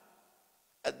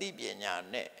အသိပညာ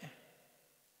နဲ့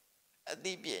အ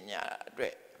သိပညာအတွ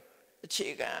က်အခြေ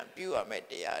ခံပြုရမယ့်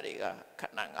တရားတွေကခ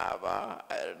န္ဓာ၅ပါး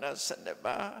အရဏ12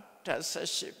ပါးဓာတ်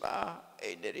18ပါးဣ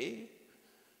န္ဒြေ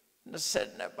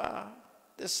22ပါး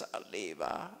သစ္စာ4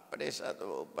ပါးပရိစ္ဆေသ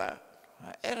မုပ္ပါ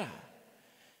အဲ့ဒါ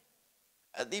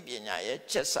အသိပညာရဲ့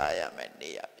ချက်စားရမယ့်နေ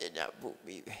ရာပညာဘူ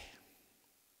မိပဲ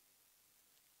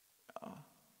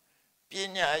ပ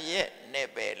ညာရဲ့နယ်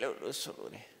ပယ်လို့ဆို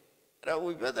လို့တယ်အဲ့တော့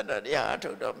ဝိပဿနာတရားအ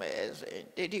ထုတ်တော့မယ်ဆိုရင်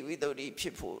ဒိဋ္ဌိဝိတ္တုဖြ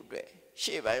စ်ဖို့အတွက်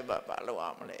ရှေ့ပိုင်းမှာမလုပ်ရ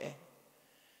မလဲ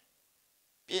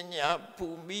ပညာဘူ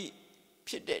မိ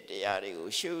ဖြစ်တဲ့တရားတွေကို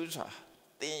ရှုစွာ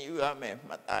သင်ယူရမယ်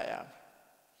မှတ်သားရမယ်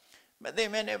မသိ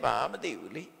မဲနဲ့ဘာမသိ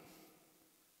ဘူးလေ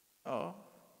ဟော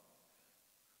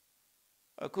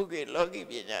အခုကလောကီ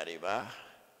ပညာတွေပါ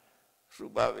ရူ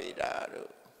ပဗေဒ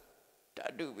တို့ဓာ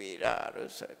တုဗေဒ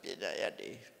တို့ဆိုပညာရပ်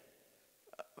တွေ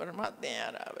ပရမသင်ရ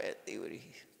တာပဲ theory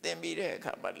သင်ပြီးတဲ့အ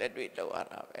ခါမှာလက်တွေ့လုပ်ရ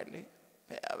တာပဲလေဘ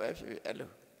ယ်အပဲဖြစ်အဲ့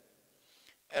လို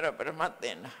အဲ့တော့ပရမသ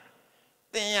င်တာ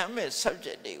သင်ရမယ့်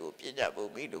subject တွေကိုပညာဘူ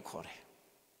မိလို့ခေါ်တယ်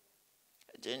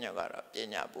အကျဉ်းချုပ်ကတော့ပ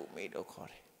ညာဘူမိလို့ခေါ်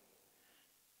တယ်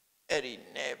အဲ့ဒီ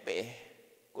နဲ့ပဲ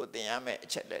ကိုသင်ရမယ့်အ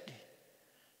ချက်လက်တွေ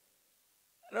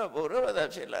အဲ့တော့ဘုရားဘာသာ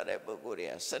ဖြစ်လာတဲ့ပုဂ္ဂိုလ်တွေ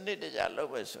ကစနစ်တကျလု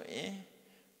ပ်မယ်ဆိုရင်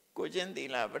ကိုချင်းသီ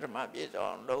လပထမပြည့်စုံ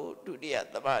အောင်လုပ်ဒုတိယ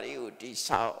သဘာဝကိုတိ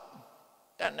ဆောက်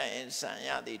တဏ္ဍအင်ဆံရ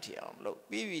သည့်ထီအောင်လုပ်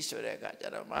ပြီးပြီဆိုတဲ့အခါကျ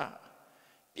တော့မှ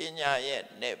ပညာရဲ့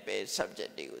နဲ့ပဲ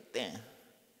subject တွေကိုသင်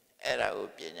အဲ့ဒါကို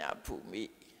ပညာဘူမိ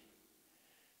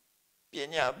ပ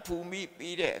ညာဘူမိ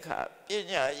ပြီးတဲ့အခါပ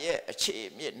ညာရဲ့အခြေ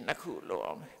အမြစ်နှစ်ခုလို့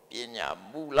အောင်ပညာ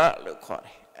မူလလို့ခေါ်တ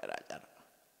ယ်အဲ့ဒါကြတော့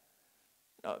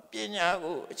နော်ပညာ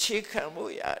ကိုအခြေခံ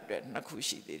ဖို့ရအတွက်နှစ်ခု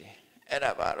ရှိသေးတယ်အဲ့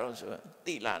ဒါဘာလို့ဆို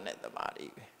သီလနဲ့သမာဓိ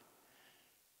ပဲ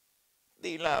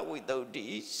သီလဝိတ္တုဒ္ဓိ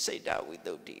စိတ်တဝိတ္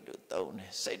တုဒ္ဓိလို့သုံးတ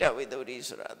ယ်စိတ်တဝိတ္တုဒ္ဓိ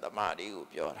ဆိုတာသမာဓိကို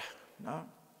ပြောတာနော်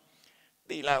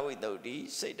သီလဝိတ္တုဒ္ဓိ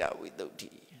စိတ်တဝိတ္တုဒ္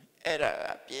ဓိအဲ့ဒါက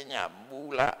ပညာမူ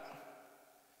လ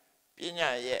ပညာ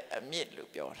ရဲ့အမြစ်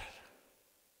လို့ပြောတာ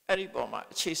အဲ့ဒီပေါ်မှာ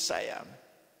အခြေစိုက်ရမယ်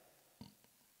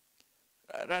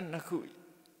အဲ့ဒါနှစ်ခု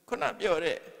ခုနပြော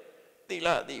တဲ့သီလ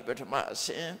သည်ပထမအဆ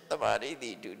င့်သမာဓိသ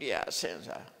ည်ဒုတိယအဆင့်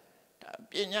ဆိုတာဒါ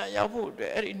ပညာရောက်ဖို့အတွ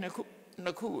က်အဲ့ဒီနှစ်ခု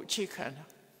ကိုအခြေခံတာ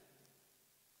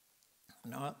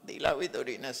နော်သီလဝိတ္တုဒ္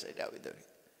ဓိနဲ့စိတ်တဝိတ္တုဒ္ဓိ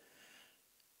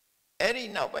အဲ့ဒီ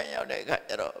နောက်ပိုင်းရောက်တဲ့အခါ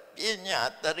ကျတော့ပညာ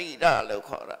တရိဒလို့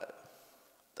ခေါ်တာ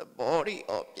the body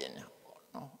of ပညာပေါ့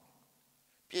နော်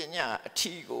ပညာအ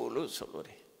ထီကိုလို့ဆိုလို့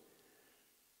တယ်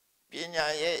ပညာ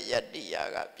ရဲ့ယတ္တိယာ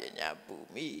ကပညာဘူ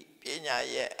မိပညာ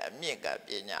ရဲ့အမြင့်ကပ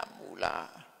ညာမူလ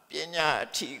ပညာအ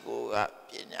ထီကိုက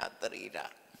ပညာတရိဒ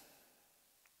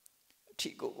အထီ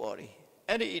ကို body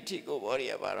အဲ့ဒီအထီကို body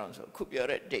ကဘာလို့ဆိုခုပြော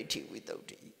တဲ့ဒိဋ္ဌိဝိတ္တုဒ္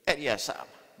ဓိအဲ့ဒီကစမှာ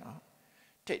နော်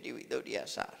ဒိဋ္ဌိဝိတ္တုဒ္ဓိက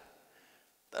စတာ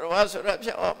တရားဆိုတော့ဖြ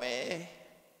စ်အောင်မယ်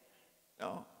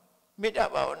နော်မေတ္တာ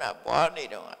ဘာဝနာပွားနေ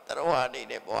တော့တရားအနေ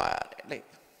နဲ့ပွားရတယ်လေ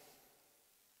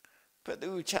ဘသူ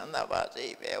ချမ်းသာပါစေ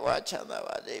ဘယ်ဝါချမ်းသာ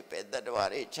ပါစေဘယ်တတ္တဝါ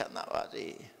တွေချမ်းသာပါစေ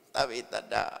သဗ္ဗေတတ္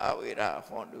တအဝိရ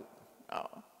ဟွန်တု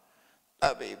နော်သ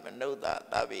ဗ္ဗေမနုဿသ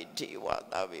ဗ္ဗေတိဝ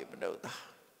သဗ္ဗေမနုဿတ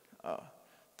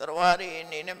ရားတွေအ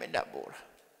နေနဲ့မေတ္တာပို့တာ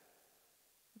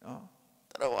နော်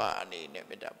တရားအနေနဲ့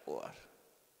မေတ္တာပို့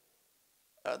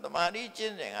တာသမာဓိကျ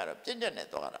င့်စဉ်ကတော့ပြည့်ညက်နဲ့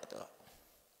သွားတာတော့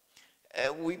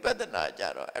ဝိပဿနာကြ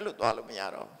တော့အဲ့လိုသွားလို့မရ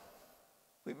တော့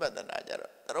ဝိပဿနာကြ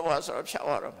တော့တရားဆိုတော့ဖြောက်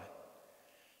ရတော့မယ်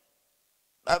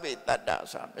သဗ္ဗေတတ္တ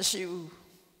ဆိုတာမရှိဘူး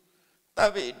သ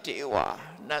ဗ္ဗေတေဝ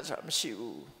နတ်ဆိုတာမရှိ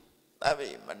ဘူးသဗ္ဗေ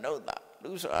မနုဿ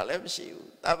လူဆိုတာလည်းမရှိဘူး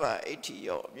သဗ္ဗအဋ္ဌိ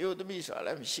ယောအမျိုးသမီးဆိုတာလ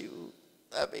ည်းမရှိဘူး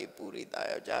သဗ္ဗေပုရိသ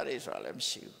ယောက်ျားလေးဆိုတာလည်းမ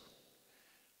ရှိဘူး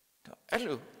အဲ့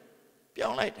လိုပြော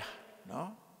င်းလိုက်တာနော်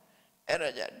အဲ့ဒါ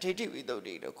ကြဒိဋ္ဌိဝိတ္တုဒ္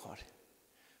ဓိလို့ခေါ်တယ်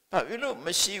ဘာဖြစ်လို့မ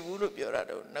ရှိဘူးလို့ပြောတာ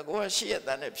တော့ငါကရှိရ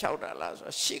တဲ့နဲ့ဖြောက်တာလားဆို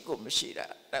တော့ရှိကိုမရှိတာ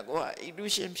ငါက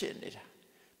illusion ဖြစ်နေတာ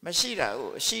မရှိတာကို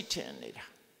အရှိထင်နေတာ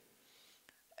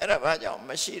အဲ့ဒါဘာကြောင့်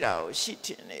မရှိတာကိုရှိထ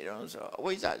င်နေတော့ဆိုတော့အ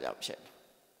ဝိဇ္ဇာကြောင့်ဖြစ်တယ်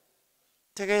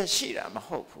တကယ်ရှိတာမ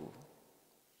ဟုတ်ဘူး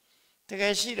တက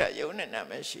ယ်ရှိတာယုံနဲ့နာ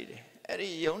မဲ့ရှိတယ်အဲ့ဒီ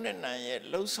ယုံနဲ့နာရဲ့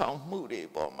လှုပ်ဆောင်မှုတွေ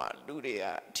ပေါ်မှာလူတွေက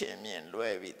အထင်မြင်လွဲ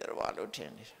ပြီးတရားလို့ထ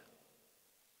င်နေတာ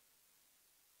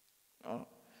နော်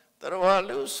တရား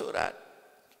လို့ဆိုတာ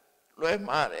လွဲ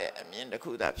မှားတဲ့အမြင်တစ်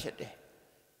ခုသာဖြစ်တယ်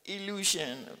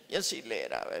illusion မျက်စိလဲ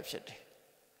တာပဲဖြစ်တယ်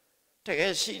တက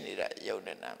ယ်ရှိနေတာယုံ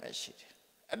နဲ့နာမဲ့ရှိတယ်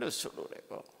အဲ့လိုဆိုလို့လေ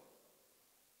ပေါ့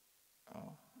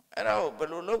အဲ့ဒါကိုဘယ်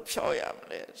လိုလုပ်ဖြောရမ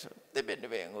လဲဆိုသစ်ပင်တ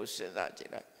စ်ပင်ကိုစဉ်းစားကြ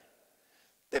ည့်လိုက်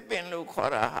သစ်ပင်လို့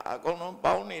ခေါ်တာဟာအကုန်လုံး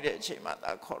ပေါင်းနေတဲ့အချိန်မှ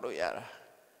သာခေါ်လို့ရတာ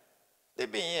သစ်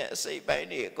ပင်ရဲ့အစိတ်ပိုင်း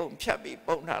တွေအကုန်ဖြတ်ပြီး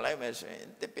ပုံထားလိုက်မယ်ဆိုရင်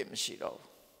သစ်ပင်မရှိတော့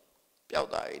ဘူးပျောက်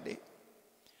သွားပြီလေ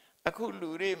အခုလူ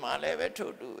တွေမှလည်းပဲ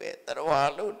ထို့တူပဲတ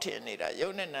ရားလို့ထင်နေတာ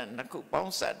ယုံနဲ့နာနှစ်ခုပေါ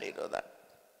င်းစပ်နေတော့တာ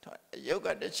ယုတ်က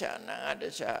တခြားနာကတ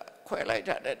ခြားခွဲလိုက်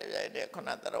တာတဲ့တရားတဲ့ခုန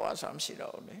တရားဆိုမရှိ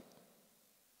တော့ဘူးလေ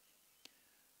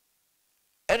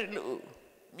အဲ့လို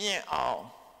မြင်အောင်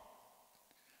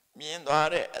မြင်သွား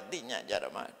တဲ့အသိဉာဏ်ကြ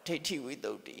တော့မှဒိဋ္ဌိဝိတ္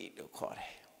တုဒ္ဓိလို့ခေါ်တ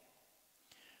ယ်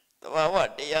သဘာဝ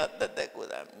တရားတက်တက်ကို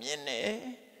သာမြင်နေ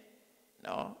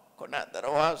နော်ခုနတ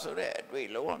ရားဆိုတဲ့အတွေ့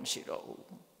လုံးဝမရှိတော့ဘူး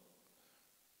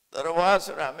တရား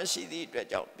ဆိုတာမရှိသည့်အတွက်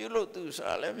ကြောင့်ပြုလို့သူဆို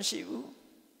တာလည်းမရှိဘူး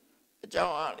အကြော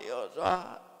င်းအားလျော်စွာ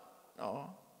နော်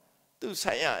သူ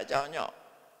ဆိုင်ရအကြောင်းကြောင့်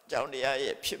အကြောင်းတရား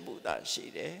ရဲ့ဖြစ်မှုသာရှိ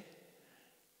တယ်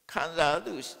ခံစား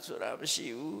သူဆိုတာမရှိ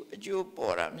ဘူးအကျိုး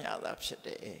ပေါ်တာများတာဖြစ်တ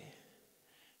ယ်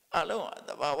အလုံးကသ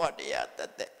ဘာဝတရားတ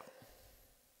တ်တဲ့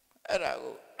အဲ့ဒါ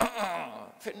ကို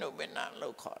phenomena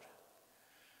လို့ခေါ်တယ်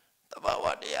သဘာဝ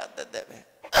တရားတတ်တဲ့ပဲ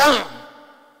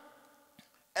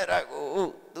အဲ့ဒါကို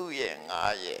သူ့ရဲ့ငါ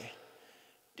ရဲ့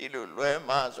ဒီလိုလွဲ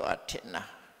မှားစွာထင်တာ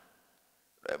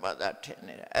လွဲမှားစွာထင်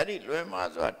နေတယ်အဲ့ဒီလွဲမှား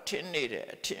စွာထင်နေတဲ့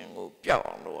အထင်ကိုပျောက်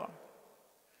အောင်လုပ်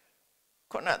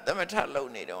ခုနသမထလုံ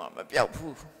နေတော့မပျောက်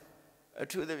ဘူးအ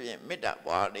ထူးသဖြင့်မေတ္တာ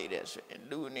ပွားနေတဲ့ဆိုရင်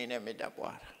လူအနေနဲ့မေတ္တာ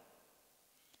ပွားတာ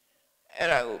အဲ့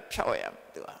ဒါကိုဖြောက်ရမယ်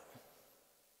သူက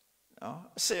နော်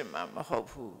အစစ်မှမဟုတ်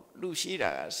ဘူးလူရှိတာ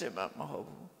ကအစစ်မှမဟုတ်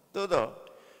ဘူးသို့တော့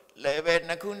level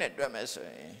နှစ်ခုနဲ့တွက်မယ်ဆို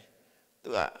ရင်သူ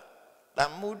ကသ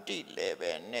မ္မုဒိ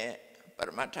level နဲ့ပရ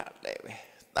မတ္ထ level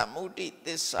သမ္မုဒိသ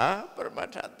စ္စာပရမ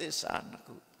တ္ထသစ္စာနှစ်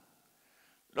ခု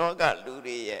လောကလူ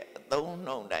တွေရဲ့အသုံး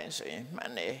နှုန်းတိုင်းဆိုရင်မှ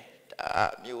န်တယ်ဒါ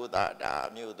မျိုးသားဒါ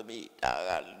မျိုးသမီးဒါက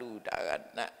လူဒါက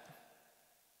နတ်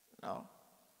နော်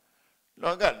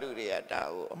လောကလူတွေကဒါ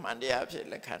ကိုအမှန်တရားဖြစ်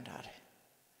လက်ခံထားတယ်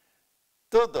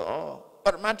သို့တော့ပ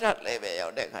ရမတ္ထ level ရော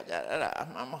က်တဲ့အခါကျတော့အဲ့ဒါအ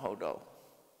မှန်မဟုတ်တော့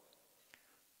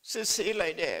စစ်ဆေးလို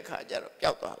က်တဲ့အခါကျတော့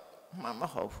ပျောက်သွားမှန်မ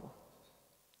ဟုတ်ဘူး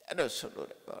အဲ့လိုဆိုလို့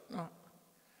တယ်ပေါ့နော်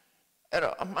အဲ့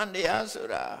တော့အမှန်တရားဆို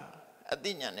တာအ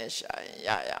သိဉာဏ်နဲ့ရှာရင်ရ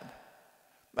ရမယ်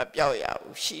မပျောက်ရ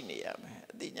ဘူးရှိနေရမယ်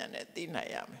အသိဉာဏ်နဲ့သိနို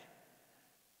င်ရမယ်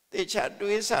တေချာ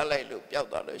တွေးစားလိုက်လို့ပျောက်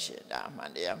သွားလို့ရှိရင်ဒါအမှ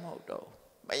န်တရားမဟုတ်တော့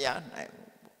မရနိုင်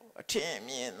ဘူးအထင်အ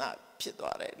မြင်သာဖြစ်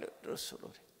သွားတယ်လို့သူဆို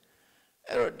လို့တယ်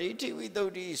အဲ့တော့ဒိဋ္ဌိဝိသု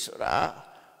ဒ္ဓိဆိုတာ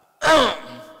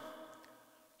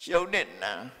ယုံနဲ့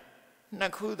နာနှ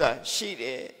စ်ခုသာရှိတ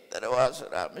ယ်တရားဆို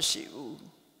တာမရှိဘူး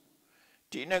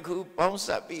ဒီနှစ်ခုပေါင်းစ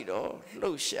ပ်ပြီးတော့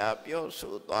လှုပ်ရှားပြော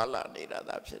ဆိုသွားလာနေတာ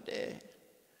သာဖြစ်တယ်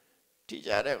ဒီ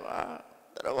ကြားထဲမှာ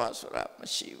တရားဆိုတာမ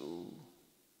ရှိဘူး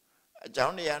အကြော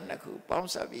င်းတရားနှစ်ခုပေါင်း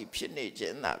စပ်ပြီးဖြစ်နေခြ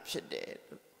င်းသာဖြစ်တယ်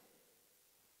လို့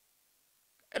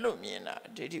အဲ့လိုမြင်တာ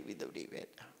ဒိဋ္ဌိဝိသုဒ္ဓိပဲအဲ့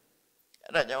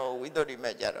ဒါကြောင့်ဝိသုဒ္ဓိ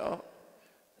မဲ့ကြတော့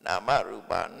နာမရူ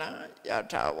ပနာယ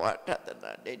ထာဝတ္တ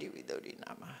နာဒိဋ္ဌိဝိသုဒ္ဓိ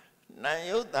နာမနာ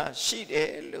ယုတ်တာရှိတ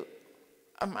ယ်လို့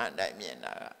အမှန်တိုင်းမြင်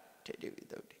တာကဒိဋ္ဌိဝိ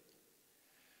သုဒ္ဓိ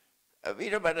အဘိ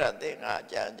ဓမ္မာသင်္ဃာ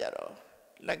ကျမ်းကြတော့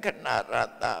လက္ခဏာရ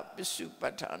တပစ္စုပ္ပ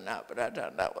ထာနာပရဒ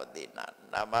နာဝတိနာ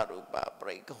နာမရူပပ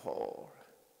ရိက္ခော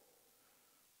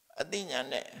အသိဉာဏ်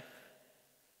နဲ့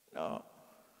နော်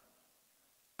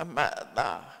အမှတ်အ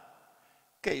သား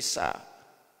ကိစ္စ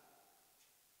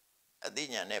အသိ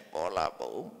ဉာဏ်နဲ့ပေါ်လာ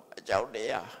ပုံအကြောင်းတ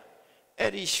ရား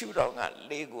အဲ့ဒီရှုတော့က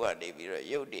၄ခုကနေပြီးတော့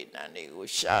ယုတ်တိဏ္ဍတွေကို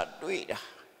ရှာတွေ့တာ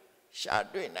ရှာ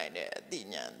တွေ့နိုင်တဲ့အသိ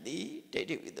ဉာဏ်သည်ဒိဋ္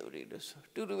ဌိဝိသုဒ္ဓိလို့ဆို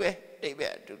တူတူပဲအိဗ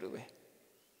ယ်အတူတူပဲ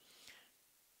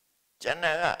ကျန်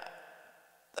တာက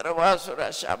တရားဆိုတာ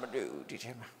ရှာမတွေ့ဘူးဒီ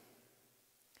ထဲမှာ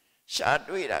ရှာ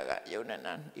တွေ့တာကယုတ်နဲ့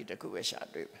နာဒီတစ်ခုပဲရှာ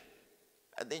တွေ့မယ်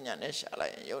အသိဉာဏ်နဲ့ရှာလို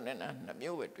က်ရင်ယုတ်နဲ့နာနှ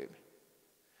မျိုးပဲတွေ့မယ်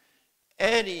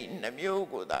အဲ့ဒီနှမျိုး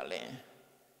ကိုသာလဲ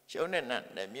ယုတ်နဲ့နာ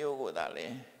နှမျိုးကိုသာလဲ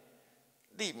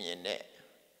သိမြင်တဲ့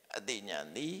အသိဉာဏ်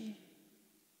သည်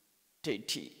ဒိဋ္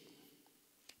ဌိ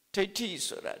ဒိဋ္ဌိ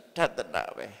ဆိုတာဓတ္တနာ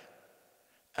ပဲ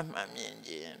အမှန်မြင်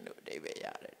ခြင်းလို့အဓိပ္ပာယ်ရ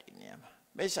တယ်ဒီနေရာမှာ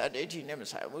မိစ္ဆာဒိဋ္ဌိနဲ့မ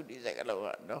ဆိုင်ဘူးဒီစကားလုံးက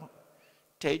တော့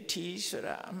ဒိဋ္ဌိဆို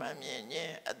တာအမှန်မြင်ခြ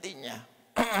င်းအသိဉာဏ်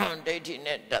ဒိဋ္ဌိ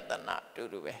နဲ့ဓတ္တနာတူ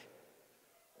တူပဲ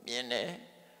မြင်တယ်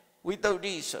ဝိသုဒ္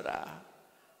ဓိဆိုတာ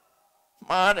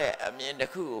မှားတဲ့အမြင်တ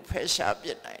စ်ခုကိုဖယ်ရှားပ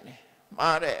စ်နိုင်တယ်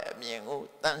မှားတဲ့အမြင်ကို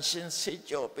တန်ရှင်းစိတ်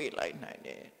ကြောပေးလိုက်နိုင်တ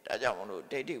ယ်ဒါကြောင့်မလို့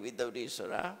ဒိဋ္ဌိဝိသုဒ္ဓိဆို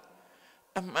တာ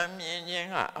အမှန်မြင်ခြင်း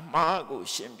ကအမှားကို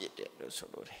ရှင်းပစ်တယ်လို့ဆို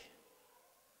လိုတယ်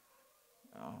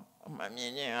နော်အမှန်မြ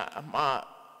င်ခြင်းကအမှား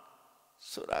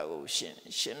ဆိုတာကိုရှ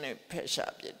င်းနဲ့ဖယ်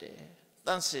ရှားပစ်တယ်တ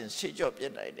န်ရှင်းစိတ်ကြောပြ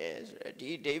စ်နိုင်တယ်ဆိုတော့ဒီ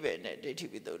အဓိပ္ပာယ်နဲ့ဒိဋ္ဌိ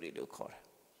ဝိသုဒ္ဓိလို့ခေါ်တယ်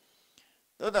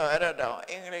သို့တော်အဲ့ဒါတော့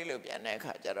အင်္ဂလိပ်လိုပြန်တဲ့အ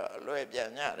ခါကျတော့အလွယ်ပြန်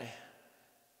ကြတယ်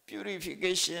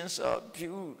purifications of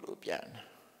view လို့ပြန်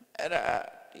အဲ့ဒါ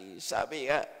ဒီစာပေ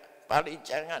ကပါဠိ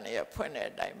ကျမ်းကနေဖွင့်တဲ့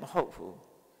အတိုင်းမဟုတ်ဘူး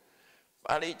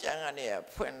ပါဠိကျမ်းကနေ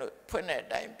ဖွင့်တဲ့အ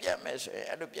တိုင်းပြန်မယ်ဆိုရင်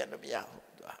အဲ့လိုပြန်လို့မရဘူး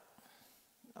သူက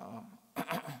နော်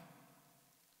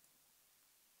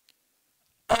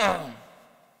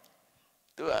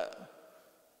သူက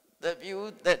the view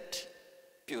that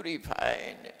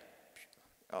purified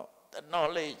the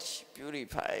knowledge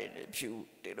purified the view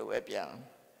ဒီလိုပဲပြန်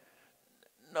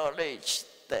knowledge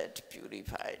that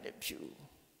purified the view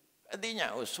အသိဉာ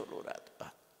ဏ်ကိုဆိုလိုတာသူက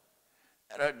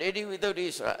အဲ့တော့ဒိဋ္ဌိဝိသုဒ္ဓိ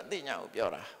ဆိုတာအသိဉာဏ်ကိုပြော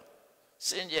တာစ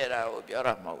င်ကြယ်တာကိုပြော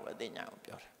တာမဟုတ်ဘူးအသိဉာဏ်ကို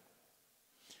ပြောတာ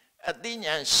အသိ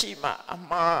ဉာဏ်ရှိမှအ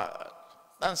မှား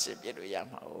တန်းစစ်ပြလို့ရ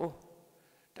မှာ哦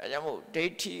ဒါကြောင့်မို့ဒိ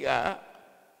ဋ္ဌိက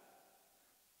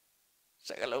စ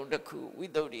ကားလုံးတစ်ခုဝိ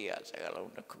သုဒ္ဓိကစကား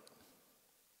လုံးတစ်ခု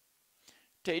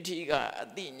ဒိဋ္ဌိကအ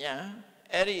သိဉာဏ်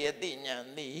အဲ့ဒီအသိဉာဏ်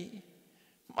သည်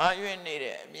Mayu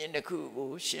needed a mean the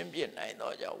coup, champion, I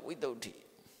know your widow tea.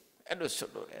 And the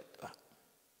solo that.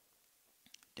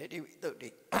 Teddy widow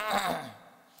tea.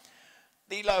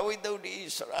 Dila widow tea,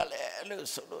 sorale,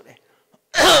 solo.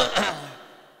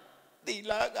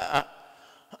 Dilaga.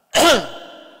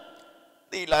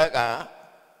 Dilaga.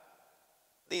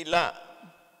 Dila.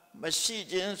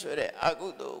 Machines were a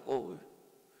good go.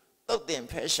 Don't then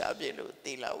pressure below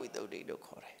Dila widow tea to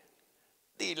correct.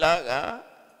 Dilaga.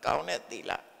 Kaunet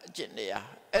Dila, Gendia,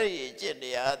 Eri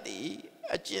Gendia, the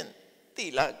Agent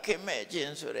Dila came a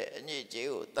gensure and ye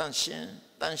jail, dancing,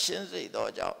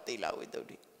 doja, Dila with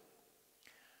Dodi.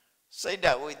 Say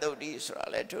that with Dodi,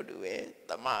 Srale to do it,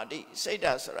 the Madi, say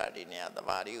that Sradinia, the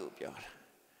Madi Upior.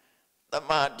 The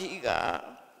Madiga,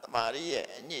 the Maria,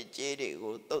 and ye jade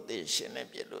go, though they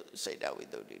shenabelu, say that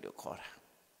with Dodi to Cora.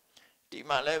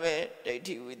 Dimaleve,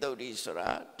 deity with Dodi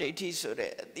Sura, deity Sure,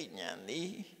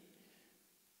 Dinyani.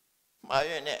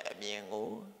 Mayone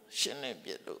amiengo shine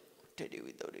biedo tedi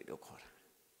widodi do kora.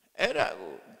 Era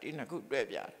go dina ku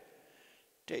dwebya.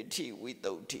 Tedi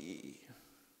widodi.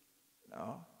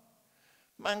 No.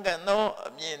 Manga no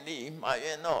amiendi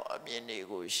maye no amiendi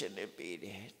go shine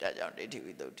bide. Da jaw tedi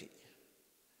widodi.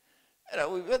 Era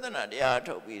wibedana dia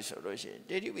thobi so lo shin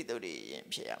tedi widodi yin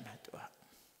phit ya ma twa.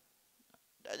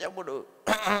 Da jaw moh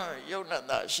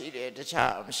yonata shi de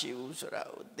tacha mshi bu soda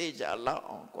ko teja law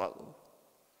aung kwa ko.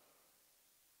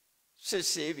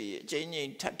 Sissy,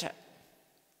 Jane Tata.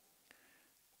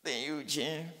 Then you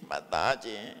Jin,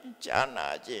 Madaji,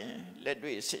 Jana Jin, let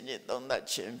me sing it on that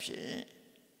champion.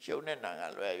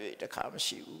 Shonanga, the calm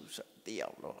shoes, the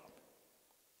outlaw.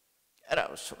 And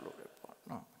I was solo report,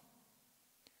 no.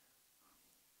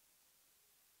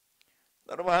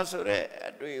 The was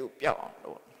a dream beyond,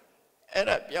 and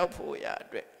a beautiful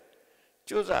yard.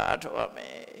 Josa told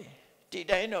me,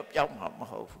 did I know young mamma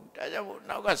hope? I would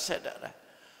not said that.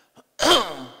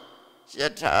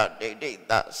 Yata de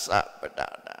that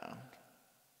sapadana.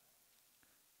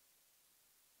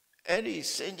 Eddie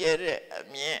Singer a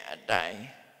mere a die.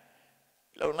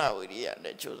 Lona with you and the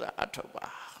Josa Atoba.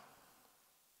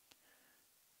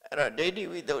 And a lady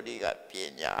with Odiga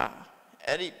Pina,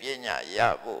 Eddie Pina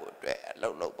Yabo,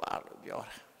 Lolo Balo, your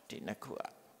Tinakua,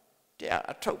 Dea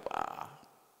Atoba.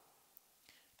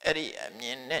 Eddie a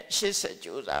mere she said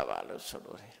Josa Valo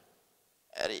Solo.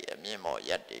 Eri a memo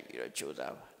yet David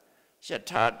Joseph.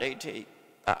 Shata date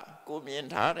go mean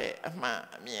tare a man,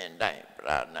 me and die,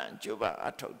 Bradan, Juba,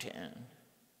 Atotin.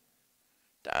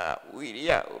 Da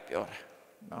Wiria Upior.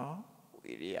 No,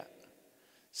 Wiria.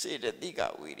 See the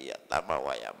Diga Wiria,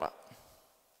 Damawayama.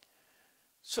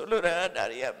 Solura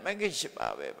Daria,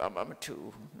 Magishibabe, Bamam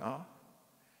too, no.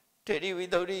 Teddy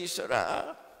with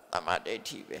Odisora, Amade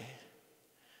Tibe.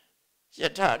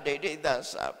 Yata de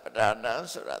dasa, Padana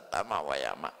Sura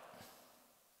Tamawayama.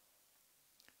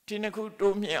 Tinaku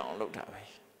do me on look away.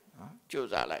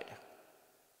 Josa like that.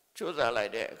 Josa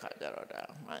like that,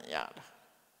 Kajaroda, Manyada.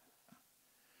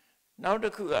 Now the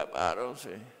Kuga Baro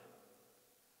say,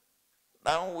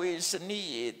 Down we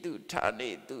sneeze do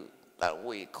Tani do that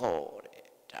we call it,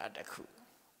 Tadaku.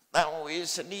 Down we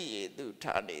sneeze do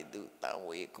Tani do that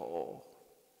we call.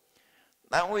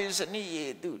 Down we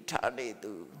sneeze do Tani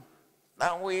do.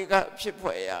 Then we got people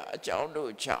a John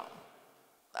do chow.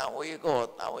 Then we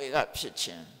got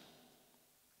pitching.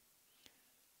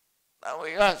 Then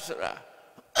we got Sura.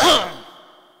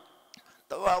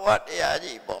 The what the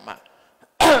Aji Boma.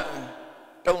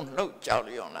 Don't know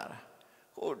Jolly on that.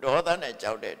 Who do than a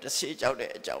jowdy, the sea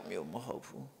jowdy a jow mew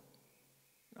mohofu.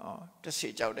 No, the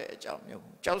sea jowdy a jow mew.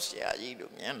 Josia ye do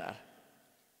miana.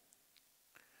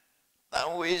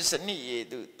 Then we sneeze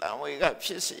do, then we got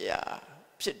pisia.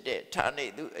 Sit there,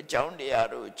 Tani do a John de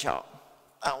Aro chow.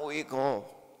 And we go.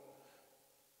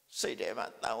 Say them,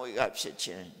 then we got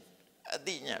pitching. A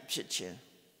dinner pitching.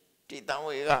 Did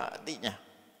we got a dinner?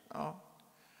 No.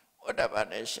 What about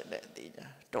nation at dinner?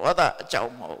 To other chow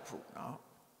mo food, no.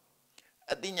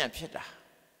 A dinner pita.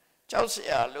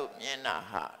 Josia look me in a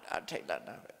heart. I take that.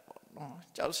 No,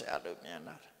 Josia look me in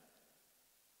that.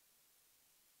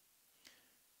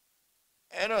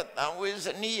 And then with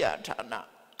a near Tana.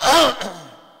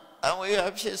 And we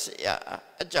have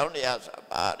a Johnny as a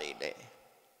body day.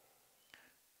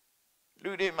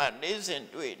 Ludy man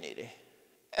isn't doing it.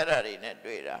 Error in a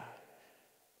dweller.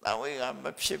 Now we have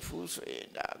a shipfus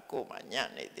in the Goma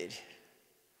Yanni did.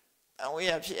 And we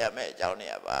have here met Johnny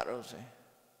Avaros.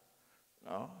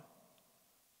 No?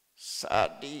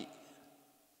 Sadi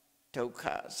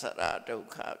Toka, Sara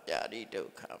Toka, Yadi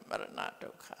Toka, Marana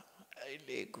Toka.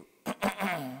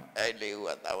 I live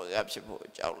what I was absolutely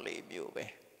jolly mule.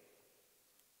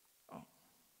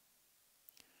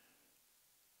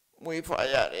 မွေးဖွား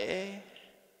ရတယ်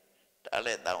ဒါလ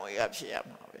ည်းတန်ဝေကဖြစ်ရ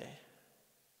မှာပဲ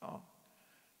ဟော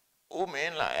ဦးမ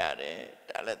င်းလာရတယ်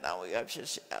ဒါလည်းတန်ဝေကဖြစ်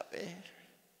เสียပဲ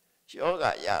ယောဂ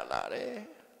ရလာတယ်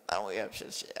တန်ဝေကဖြ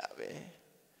စ်เสียပဲ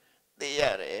သိရ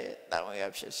တယ်တန်ဝေက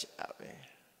ဖြစ်เสียပဲ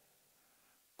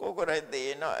ကိုယ်ကိုယ်တိုင်သိရ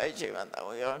င်တော့အဲ့ချိန်မှာတန်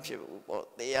ဝေကမဖြစ်ဘူးပေါ့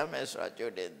သိရမယ်ဆိုတာ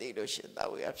ကြိုးတင်သိလို့ရှိရင်တန်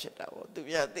ဝေကဖြစ်တာပေါ့သူ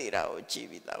ပြသိတာကိုကြည့်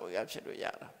ပြီးတန်ဝေကဖြစ်လို့ရ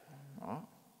တာနော်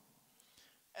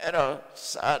အဲ့တော့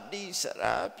စာတိစ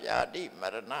ရာပြာတိမ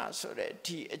ရဏဆိုတဲ့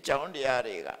ဒီအကြောင်းတရား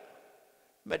တွေက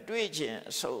မတွေ့ခြင်း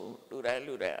အဆုံးလူတိုင်း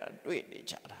တွေ့နေ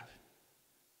ကြတာပဲ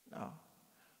နော်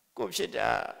ကိုဖြစ်တာ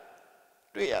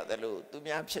တွေ့ရတယ်လို့သူ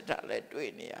များဖြစ်တာလည်းတွေ့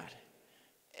နေရတယ်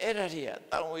အဲ့ဒါတွေက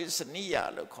တန်ဝေစနိယ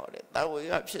လို့ခေါ်တယ်တန်ဝေ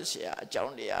ကဖြစ်เสียအကြော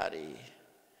င်းတရားတွေ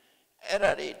အဲ့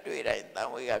ဒါတွေတွေ့တိုင်းတန်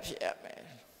ဝေကဖြစ်ရမယ်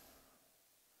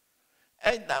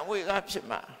အဲ့တန်ဝေကဖြစ်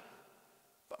မှာ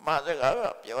ပမာစကား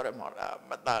ပြောတယ်မဟုတ်လား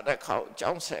မတာတဲ့ခေါက်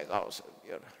ကြောင်းဆယ်ခေါက်ဆို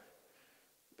ပြောတာ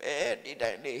ဘယ်ဒီ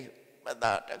တိုင်းလေးမ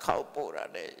တာတဲ့ခေါက်ပို့တာ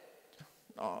လေ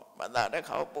နော်မတာတဲ့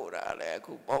ခေါက်ပို့တာလည်းအ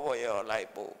ခုဘောရောလိုက်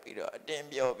ပို့ပြီးတော့အတင်း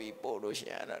ပြောပြီးပို့လို့ရှိ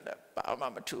ရင်လည်းဘာမှ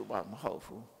မထူပါမဟုတ်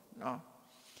ဘူးနော်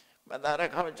မတာတဲ့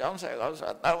ခေါက်ကြောင်းဆယ်ခေါက်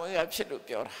ဆိုတာတန်ဝေကဖြစ်လို့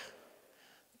ပြောတာ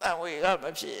တန်ဝေကမ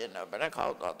ဖြစ်ရင်တော့ဘယ်ခေါ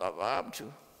က်သွားဘာမှမထူ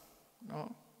နော်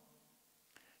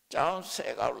ကြောင်းဆ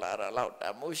ယ်ခေါက်လာတာတော့တ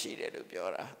မိုးရှိတယ်လို့ပြော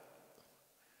တာ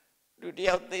လူတ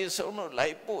ယောက်သေဆုံးလို့လို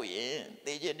က်ပို့ရင်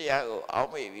သေခြင်းတရားကိုအောက်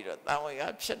မေ့ပြီးတော့တန်ဝေက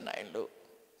ဖြစ်နိုင်လို့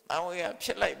တန်ဝေကဖြ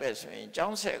စ်လိုက်ပဲဆိုရင်ကြော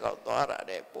င်းဆယ်ခေါက်သွားတာ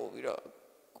တဲ့ပို့ပြီးတော့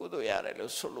ကုသိုလ်ရတယ်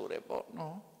လို့ဆိုလို့တယ်ပေါ့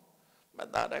နော်မ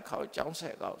တာတဲ့ခေါက်ကြောင်းဆ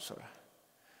ယ်ခေါက်ဆိုတာ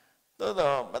သို့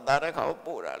တော့မတာတဲ့ခေါက်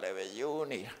ပို့တာလည်းပဲရိုး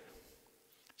နေတာ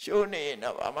ရိုးနေ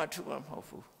တော့ဘာမှထူမှာမဟုတ်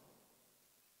ဘူး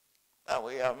တန်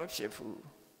ဝေကမဖြစ်ဘူး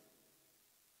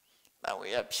တန်ဝေ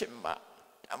ကဖြစ်မှ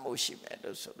အမှုရှိမယ်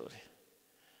လို့ဆိုလို့တယ်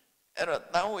အဲ့တော့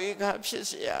တန်ဝေကဖြစ်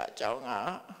เสียအကြောင်းက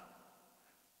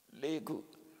၄ခု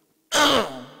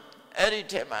အဲ့ဒီ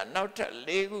ထဲမှာနောက်ထပ်၄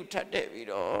ခုထပ်တဲ့ပြီး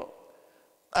တော့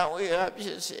တန်ဝေကဖြ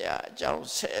စ်เสียအကြောင်း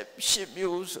18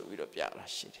မျိုးဆိုပြီးတော့ပြတာ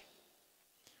ရှိတယ်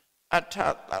အထ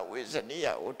တဝေဇနိယ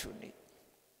ဝတ္ထုနိ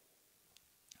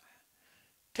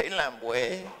ထိတ်လန့်ပွဲ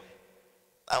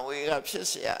တန်ဝေကဖြစ်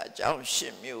เสียအကြောင်း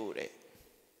10မျိုးတဲ့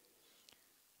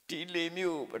ဒီ၄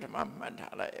မျိုးပထမမှတ်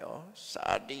ထားလိုက်ရောစာ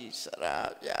တိစရာ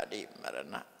ပြာတိမရ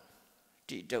ဏ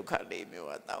ဒီဒုက္ခ၄မျိုး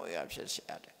ကတန်ဝေကဖြစ်เสี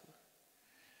ยတယ်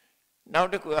နောက်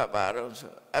တစ်ခုကဘာလို့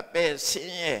ဆိုအပယ်ဆ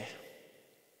င်းရဲ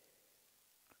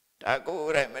ဒါကို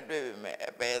ယ်တိုင်မတွေ့ပေမဲ့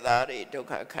အပယ်သားတွေဒုက္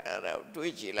ခခံရတာ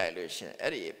တွေးကြည့်လိုက်လို့ရှင်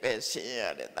အဲ့ဒီအပယ်ဆင်းရ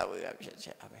တဲ့တန်ဝေကဖြစ်เ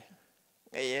สียပဲ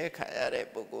ငရဲခံရတဲ့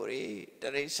ပုဂ္ဂိုလ်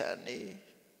တွေတိရစ္ဆာန်တွေ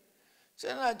စ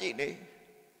ဉ်းစားကြည့်လေ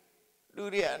လူ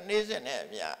တွေကနေစင်တဲ့အ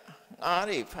မြငါး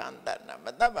တွေဖန်တတ်တာမ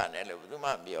တတ်ပါနဲ့လို့ဘယ်သူ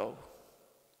မှပြော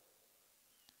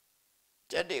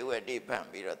ကြက်တွေဝက်တွေဖန်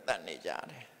ပြီးတော့တတ်နေကြ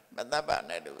တယ်မတတ်ပါ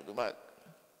နဲ့လို့ဘယ်သူမှဘယ်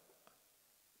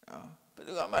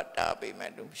သူမှတားပေး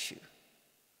မဲ့လို့မရှိဘူး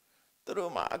သူ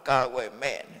တို့မှအကာအကွယ်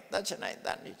မဲ့တတ်ချင်နိုင်တ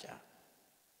တ်နေကြ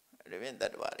တယ်ဘယ်တ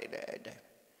တ်တော်တွေလဲအဲ့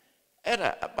ဒါ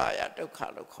အပါယဒုက္ခ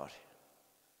လို့ခေါ်တယ်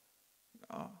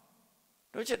နော်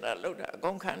တို့ချင်တာလောက်တာအ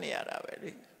ကုန်ခံနေရတာပဲ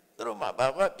လေသူတို့မှဘာ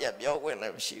မှပြတ်ပြောခွင့်လ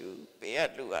ည်းမရှိဘူးဘေးက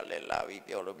လူကလည်းလာပြီး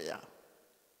ပြောလို့မရဘူး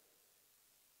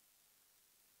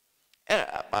အဲ့ဒါ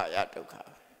အပါယဒုက္ခ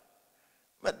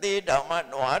မသေးတောင်မှ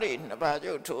နွားတွေနှစ်ပါး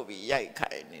ကျုပ်ထိုးပြီးရိုက်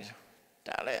ခိုင်းနေတာ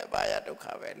ဒါလည်းအပါယဒုက္ခ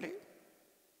ပဲလေ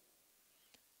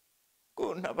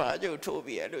ကိုနှစ်ပါးကျုပ်ထိုး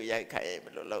ပြီးအဲ့လိုရိုက်ခိုင်းရင်ဘ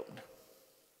ယ်လိုလုပ်လဲ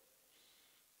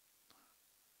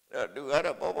အဲ့သူက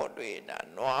တော့ပေါ်တွေ့နေတာ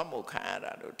နွားမှုခံရ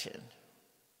တာလို့ထင်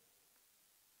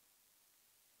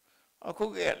အခု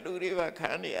ကလူတွေပါခံ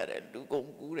နေရတယ်လူကုန်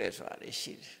ကူးတယ်ဆိုတာ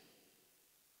ရှိတယ်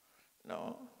နော်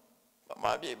ဗ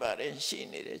မာပြည်ပါတယ်ရှိ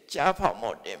နေတယ်ကြားဖောင်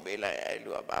မော့တင်ပေးလိုက်အဲ့လူ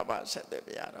ကဘာမှဆက်သွယ်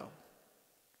ပြရတော့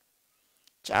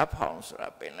ကြားဖောင်ဆိုတာ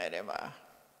ပင်လိုက်တယ်မှာ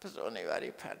ပစုံနေပါလိ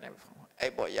ဖတ်နေ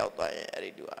အဲ့ပေါ်ရောက်သွားရင်အဲ့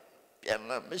ဒီလူကပြန်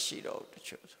လာမရှိတော့တ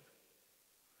ချို့ဆို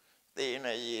သေ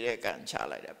နေရတဲ့ကံချ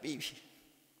လိုက်တာပြီးပြီ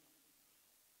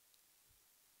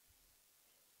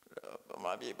ဗ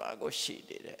မာပြည်ပါကိုရှိ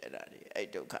နေတယ်အဲ့ဒါတွေအဲ့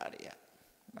ဒုက္ခတွေက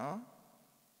နော်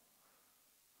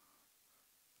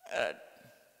အဲ့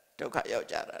ဒုက္ခရောက်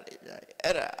ကြတာတွေပြ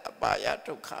အဲ့ဒါအပါယ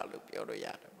ဒုက္ခလို့ပြောလို့ရ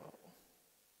တယ်ပေါ့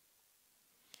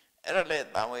အဲ့ဒါလည်း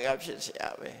တန်ဝေကဖြစ်เสีย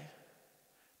ပဲ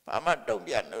ဘာမှတုံ့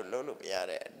ပြန်လို့မရ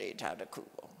တဲ့အနေအထားတစ်ခု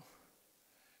ပေါ့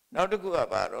နောက်တစ်ခုက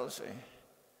ဘာလို့ဆိုရင်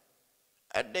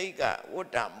အတိတ်ကဝ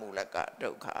တ္တမူလက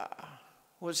ဒုက္ခ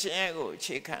ဟိုဆင်းရဲကိုအ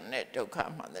ခြေခံတဲ့ဒုက္ခ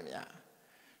မှန်သမျှ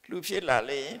လူဖြစ်လာ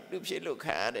လေလူဖြစ်လို့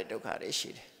ခံရတဲ့ဒုက္ခတွေရှိ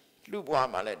တယ်လူဘဝ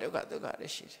မှာလည်းဒုက္ခတွေ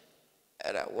ရှိတယ်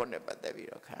အဲ့ဒါဝတ်နဲ့ပတ်သက်ပြီး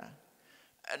တော့ခံ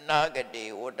အနာဂတိ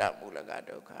ဝတ္တမူလက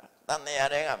ဒုက္ခတန်တရား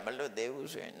တွေကမလွတ်သေးဘူး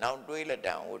ဆိုရင်နောက်တွေးလက်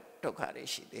တံဒုက္ခတွေ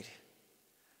ရှိသေးတယ်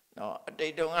နော်အတိ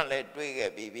တ်တုန်းကလည်းတွေ့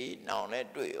ခဲ့ပြီးနောက်လည်း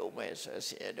တွေ့အောင်ပဲဆိုဆ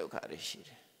င်းရဲဒုက္ခတွေရှိတ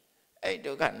ယ်အဲ့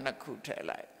ဒုက္ခနှစ်ခုထည့်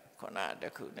လိုက်ခုနတ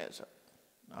စ်ခုနဲ့ဆို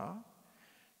နော်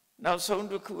နောက်ဆုံး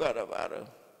တစ်ခုကတော့ဘာလို့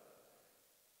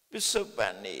ပစ္စုပ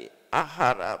န်နေအာဟာ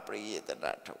ရပရိယေတ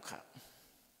နာဒုက္ခ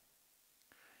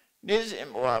နေ့စဉ်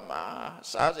ဘဝမှာ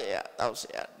စားစရာတောက်စ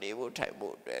ရာနေဖို့ထိုင်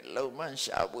ဖို့အတွက်လုံမှန်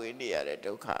ရှာဖွေနေရတဲ့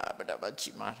ဒုက္ခပထမ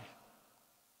ကြီးမားတယ်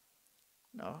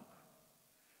နော်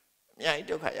အများကြီး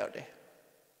ဒုက္ခရောက်တယ်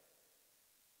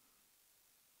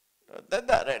သက်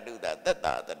တာတဲ့လူသားသက်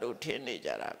တာတို့ထင်းနေကြ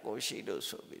တာကိုရှိလို့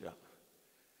ဆိုပြီးတော့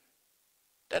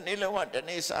တနေ့လုံးကတ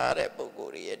နေ့စားတဲ့ပုဂ္ဂို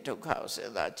လ်ရဲ့ဒုက္ခကိုစ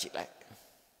ဉ်းစားကြည့်လိုက်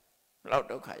ဘလောက်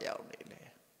ဒုက္ခရောက်နေလဲ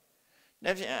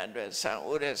နေ့ဖြန်အတွက်ဆံ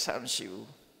အိုးတဲ့ဆံရှိဘူး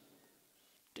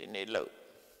ဒီနေ့လို့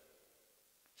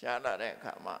ရှားလာတဲ့အ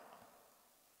ခါမှာ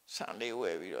ဆံလေးဝ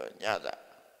ယ်ပြီးတော့ညစာ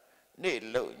နေ့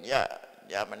လို့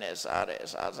ညမနဲ့စားတဲ့အ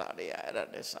စားစားလေးအဲ့ဒါ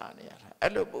နဲ့စားနေရတာ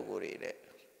အဲ့လိုပုဂ္ဂိုလ်တွေတဲ့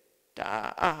ဒါ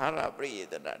အာဟာရပရိယေ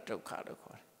တနာဒုက္ခလို့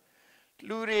ခေါ်တယ်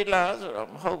လူတွေလားဆို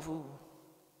တော့မဟုတ်ဘူး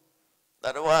တ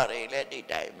ရဝတွေလည်းဒီ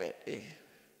တိုင်းပဲ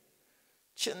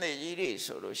ရှင်သေကြီးတွေ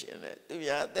ဆိုလို့ရှိရင်လည်းသူ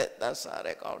ရတဲ့သတ်စား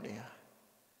တဲ့ကောင်းတွေဟာ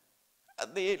အ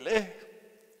သေးလေ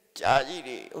ကြာကြီး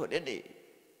တွေဟိုတနေ့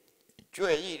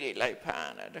ကျွဲကြီးတွေလိုက်ဖ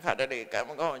မ်းတယ်တခါတလေကံမ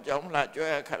ကောင်းအကြောင်းမလားကျွဲ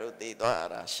ခါလို့တည်သွားရ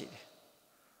တာရှိတယ်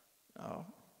နော်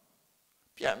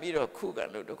ပြန်ပြီးတော့ခုခံ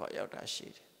လို့ဒုက္ခရောက်တာရှိ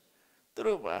တယ်သူ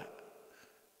တို့က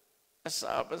အ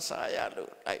စာပစာရ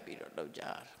လို့လိုက်ပြီးတော့လောက်ကြ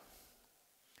တာ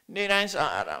နေတိုင်း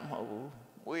စားရတာမဟုတ်ဘူး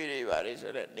မွေးတွေပါလေ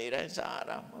ဆိုတော့နေတိုင်းစားရ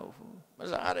တာမဟုတ်ဘူးမ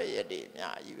စားရတဲ့ရက်တွေအ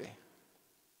များကြီးပဲ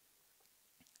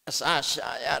အစာရှာ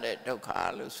ရတဲ့ဒုက္ခ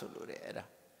လို့ဆိုလို့တယ်အဲ့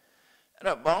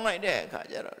တော့ပေါင်းလိုက်တဲ့အခါ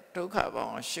ကျတော့ဒုက္ခပေါ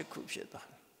င်း၈ခုဖြစ်သွား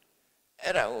တယ်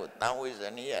အဲ့ဒါကိုတန်ဝေဇ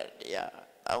နိယတရား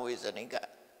တန်ဝေဇနိက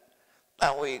တ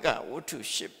န်ဝေကဝတ္ထု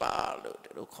၈ပါးလို့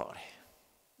တို့ခေါ်တယ်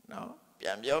နော်ပြ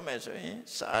န်ပြောမယ်ဆိုရင်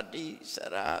စာတိစ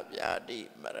ရာဗျာတိ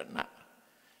မရဏ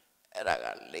အဲ့ဒါက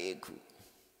၄ခု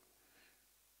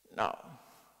နောက်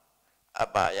အ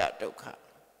ပါယဒုက္ခ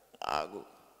၅ခု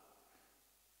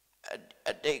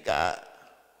အတိတ်က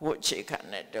ဝိချေခ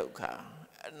နဲ့ဒုက္ခ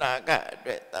အနာဂတ်အ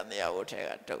တွက်တန်တရားဝဋ္ဌ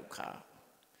ကဒုက္ခ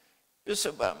ပစ္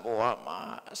စုပန်ဘဝမှာ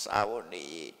အစာဝတ်နေ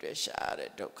အတွက်ရှာရ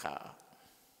တဲ့ဒုက္ခ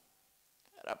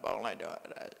အဲ့ဒါပေါင်းလိုက်တော့အဲ့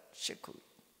ဒါ၈ခု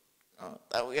နော်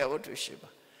တန်ဝေယဝတ္ထု၈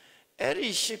ပါးအဲ့ဒီ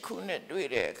၈ခုနဲ့တွေ့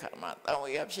တဲ့အခါမှာတန်ဝေ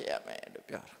ယဖြစ်ရမယ်လို့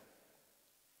ပြောတာ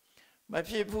မ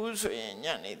ဖြစ်ဘူးဆိုရင်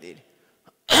ညံ့နေသေးတယ်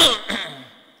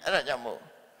အဲ့ဒါကြောင့်မို့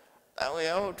တန်ဝေ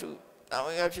ယဝတ္ထုတန်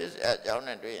ဝေယဖြစ်အကြောင်း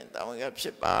နဲ့တွေ့ရင်တန်ဝေယဖြ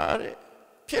စ်ပါတဲ့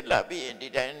ဖြစ်လာပြီးရင်ဒီ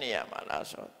တိုင်းနေရမှာလား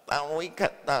ဆိုတန်ဝိက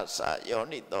တ္တသယော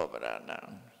နိသောပရဏံတ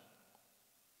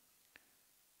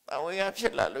န်ဝေယဖြ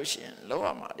စ်လာလို့ရှိရင်လောရ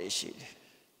မှာလေးရှိတယ်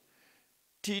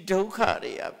ဒီဒုက္ခ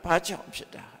တွေကဘာကြောင့်ဖြ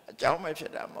စ်တာအကြောင်းပဲဖြ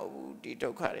စ်တာမဟုတ်ဘူးဒီဒု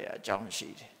က္ခတွေအကြောင်းရှိ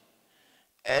တယ်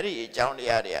အဲ့ဒီအကြောင်းတ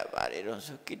ရားတွေကဘာတွေတော့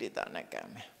ဆိုကိလေသာနဲ့ကံ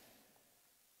ပဲ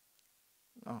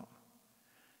နော်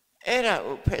အဲ့ဒါ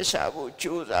ကိုဖယ်ရှားဖို့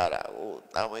ကြိုးစားတာကို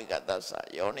တန်ဝိကတ္တသ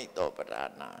ယောနိသောပရ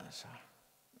ဏံဆို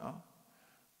နော်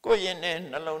ကိုယ်ရင်နဲ့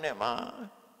နှလုံးထဲမှာ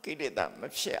ကိလေသာမ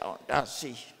ဖြစ်အောင်တား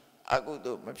ဆီးအကု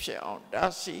သိုလ်မဖြစ်အောင်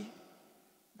တားဆီး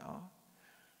နော်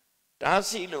တား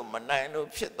ဆီးလို့မနိုင်လို့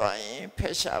ဖြစ်သွားရင်ဖ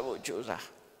ယ်ရှားဖို့ကြိုးစား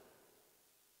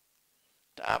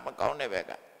ဒါမကောင်းတဲ့ဘက်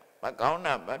ကမကောင်း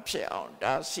တာမဖြစ်အောင်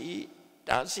တား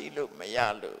ဆီးလို့မရ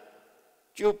လို့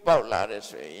ကျုပ်ပေါက်လာတယ်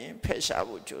ဆိုရင်ဖယ်ရှား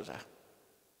ဖို့ကြိုးစား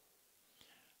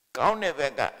ကောင်းတဲ့ဘ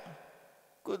က်က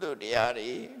ကုသိုလ်တရားတွေ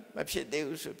မဖြစ်သေး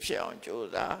ဘူးဆိုဖြစ်အောင်ကြိုး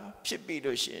စားဖြစ်ပြီး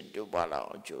လို့ရှိရင်တိုးပွားလာ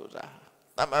အောင်ကြိုးစား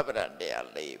သမဗရံတရား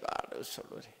၄ပါးလို့ဆို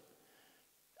လို့တယ်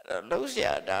အဲ့တော့လုံးเสีย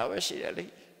ဒါပဲရှိတယ်လေ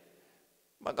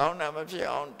မကောင်းတာမဖြစ်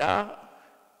အောင်ဒါ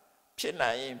ဖြစ်လာ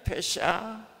ရင်ဖယ်ရှား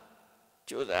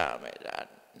ကြိုးစားရမယ်ဒါ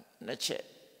နှစ်ချက်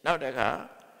နောက်တစ်ခါ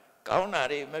ကောင်းတာ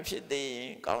တွေမဖြစ်သေးရ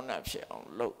င်ကောင်းတာဖြစ်အောင်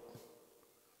လုပ်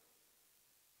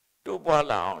တိုးပွား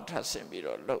လာအောင်ထပ်ဆင်ပြီး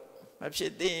တော့လုပ်မဖြ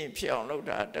စ်သေးရင်ဖြစ်အောင်လုပ်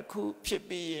တာတစ်ခုဖြစ်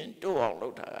ပြီးရင်တိုးအောင်လု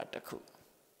ပ်တာကတစ်ခု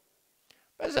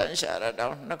ပတ်စံရှာတာ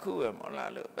တော့နှစ်ခုပဲမဟုတ်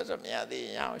လားလို့ပတ်စံမရသေးရ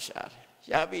င်ရအောင်ရှာတယ်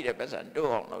ရပြီးတဲ့ပတ်စံ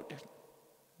တိုးအောင်လုပ်တယ်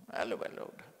အဲ့လိုပဲလု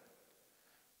ပ်တာ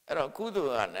အဲ့တော့ကုသို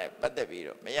လ်ကလည်းပတ်သက်ပြီး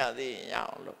တော့မရသေးရင်ရ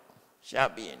အောင်လုပ်ရ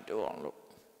ပြီးရင်တိုးအောင်လုပ်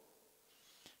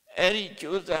အဲ့ဒီ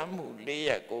ကြိုးစားမှု၄ရ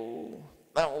ပ်ကို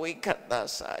တန်ဝိကတ္တ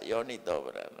သယောနိသောပ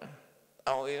ရဏံတ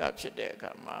န်ဝေကဖြစ်တဲ့အ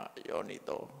ခါမှာယောနိ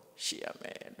သောရှိရမ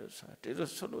ယ်လို့ဆိုဒီလို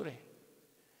ဆိုလို့တယ်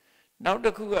နောက်တ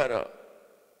စ်ခုကတော့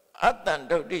အတ္တန်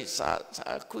ဒုဋ္ဌိသာ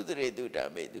ကုသရေတုဓ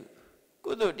မ္မေတု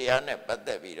ကုသိုလ်တရားနဲ့ပတ်သ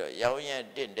က်ပြီးတော့ရောင်းရ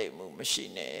တင့်တိတ်မှုမရှိ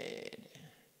နဲ့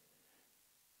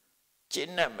ကျ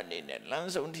င့်နဲ့မနေနဲ့လ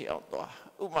မ်းဆုံးထိအောင်သွား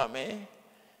ဥပမာမယ်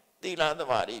သီလသ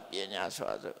မာဓိပညာ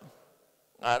ဆို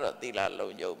ငါတော့သီလလုံ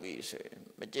ခြုံပြီဆိုရင်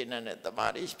မကျင့်နဲ့သမာ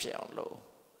ဓိဖြစ်အောင်လုပ်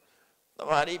သ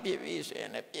မာဓိဖြစ်ပြီဆိုရ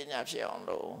င်လည်းပညာဖြစ်အောင်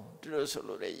လို့သူတို့ဆို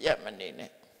လို့လည်းရပ်မနေ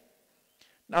နဲ့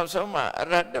နောက်ဆုံးမှာအ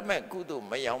ရတ္တမဲ့ကုသိုလ်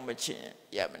မရောက်မချင်း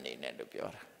ရပ်မနေနဲ့လို့ပြော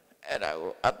တာအဲ့ဒါ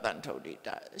ကိုအတ္တန်ထုတ်တိ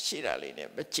တာရှိတာလေးနဲ့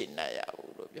မကျင့်နိုင်ရ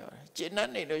ဘူးလို့ပြောတာကျင့်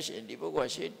နေလို့ရှိရင်ဒီပုဂ္ဂို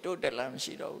လ်ရှိတိုးတက်လာမ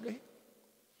ရှိတော့ဘူးလေ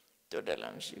တိုးတက်လာ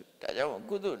မရှိဘူးဒါကြောင့်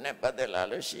ကုသိုလ်နဲ့ပတ်သက်လာ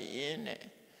လို့ရှိရင်နဲ့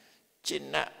ကျင့်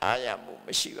နဲ့အားရမှုမ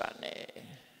ရှိပါနဲ့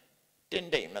တင့်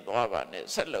တိမ်မသွားပါနဲ့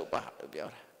ဆက်လုပ်ပါလို့ပြော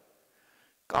တာ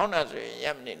ကောင်းတာဆိုရင်ရ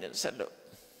ပ်မနေနဲ့ဆက်လုပ်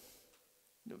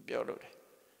လို့ပြောလို့တယ်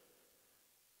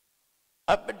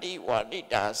အပတိဝါဒိ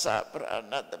တာသပရ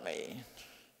ဏတမေ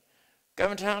ကမ္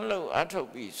မထံလို့အထုတ်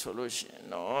ပြီးဆိုလို့ရှိရင်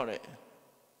တော့တဲ့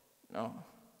နော်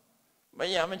မ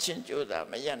ရမချင်းကြိုးစား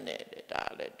မရက်နဲ့တဲ့ဒါ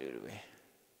လည်းတူတူပဲ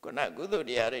ခုနကုသိုလ်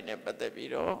တရားတွေနဲ့ပတ်သက်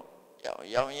ပြီးတော့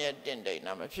ရောင်ရဲတင့်တိမ်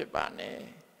တာမဖြစ်ပါနဲ့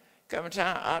ကမ္မထံ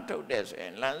အထုတ်တဲ့ဆိုရ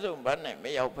င်လမ်းဆုံးဘာနဲ့မ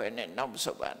ရောက်ဖဲနဲ့နောက်မ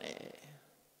ဆုတ်ပါနဲ့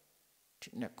ဒီ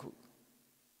နှစ်ခု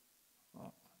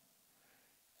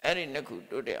အဲ့ဒီနှစ်ခု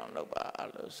တိုးတက်အောင်လုပ်ပါ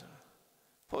လို့ဆို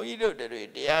ဘုန်းကြီးတို့တွေ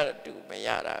တရားတူမရ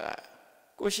တာက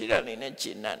ကိုရှိတဲ့အနေနဲ့ကျ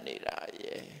င့်တ်နေတာ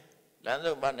ရဲ့လမ်း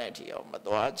ဆုံးဘာနဲ့ထီအောင်မ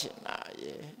သွားချင်တာ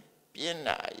ရဲ့ပြင်း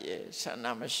တာရဲ့ဆန္ဒ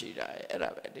မရှိတာရဲ့အဲ့ဒါ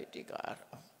ပဲဒီကတော့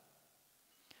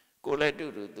ကိုလည်းတူ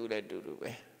တူသူလည်းတူတူ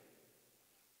ပဲ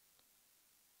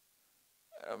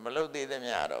မလုပ်သေးသ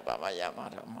မျှတော့ဘာမှရမှာ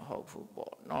တော့မဟုတ်ဘူး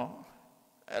ပေါ့နော်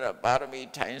အဲ့တော့ပါရမီ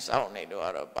ထိုင်ဆောင်နေတော့က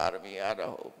တော့ပါရမီက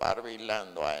တော့ပါရမီလ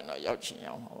မ်းသွားရင်တော့ရောက်ချင်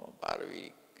ရောက်မှာပေါ့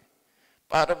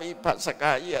ပါရမီဘတ်စ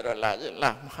ကားကြီးကတော့လာ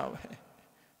မှာပဲ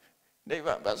နိဗ္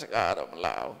ဗာန်ဘတ်စကားကတော့မ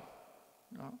လာဘူး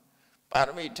နော်ပါရ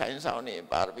မီထိုင်ဆောင်နေ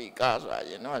ပါရမီကားဆိုတာ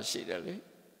ရင်တော့ရှိတယ်လေ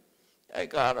အဲ့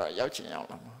ကားတော့ရောက်ချင်ရောက်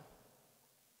လာမှာ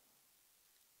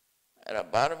အဲ့တော့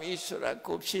ပါရမီဆိုတာ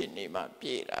ကိုဖြစ်နေမှပြ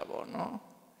ည့်တာပေါ့နော်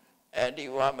အဲ့ဒီ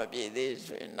ဝါမပြည့်သေး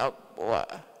ဆိုရင်နောက်ဘဝ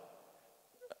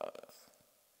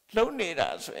လုံးနေတာ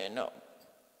ဆိုရင်တော့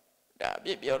ဒါအပြ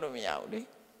စ်ပြောလို့မရဘူးလေ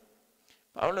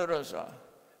ဘာလို့လဲဆိုတော့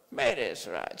မဲ့တယ်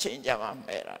ဆိုတာအချိန်ကြာမှ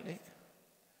မဲ့တာလေ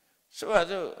ဆိုပါ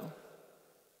စို့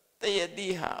တရတိ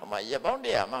ဟာမှရပောင်းတ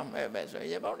ရားမှမဲ့မဲ့ဆိုရ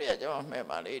င်ရပောင်းတရားကြောင့်မဲ့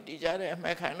ပါလေဒီကြားတဲ့အ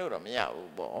မဲ့ခံလို့တော့မရ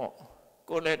ဘူးပေါ့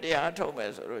ကိုယ်လည်းတရားထုတ်မ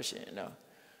ယ်ဆိုလို့ရှိရင်တော့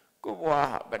ကို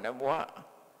ဘွားဘယ်နှဘွား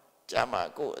ကြာမှ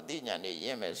ကိုယ်အသိဉာဏ်နဲ့ရ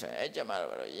င်းမယ်ဆိုရင်အဲ့ကြမှာ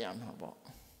တော့ရမှာပေါ့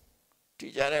ဒီ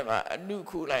ကြားထဲမှာအနု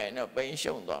ခုလိုက်ရင်တော့ပိန်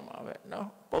ရှုံသွားမှာပဲနော်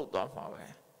ပုတ်သွားမှာပဲ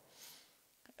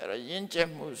အဲ့တော့ရင်းကျက်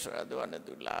မှုဆိုတာသူကလည်း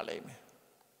သူလာလိမ့်မယ်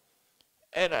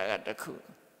အဲ့ဒါကတခု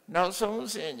နောက်ဆုံး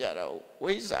စင်ကြတော့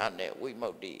ဝိဇ္ဇာနဲ့ဝိမု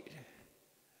ക്തി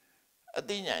အ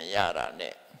သိဉာဏ်ရတာ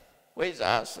နဲ့ဝိဇ္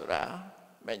ဇာဆိုတာ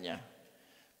မဉ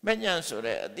ဏ်ဆို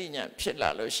တဲ့အသိဉာဏ်ဖြစ်လာ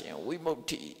လို့ရှိရင်ဝိမု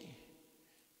ക്തി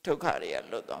ဒုက္ခတွေက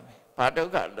လွတ်သွားမယ်ဘာဒု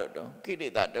က္ခလွတ်တော့ကိလေ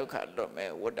သာဒုက္ခလွတ်မ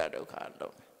ယ်ဝတ္တဒုက္ခလွ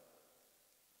တ်မယ်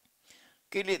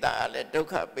ကိလေသာကလည်းဒုက္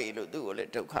ခပေလို့သူ့ကိုလ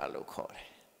ည်းဒုက္ခလို့ခေါ်တယ်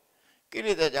ကိ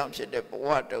လေသာကြောင့်ဖြစ်တဲ့ဘဝ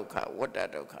ဒုက္ခဝတ္တ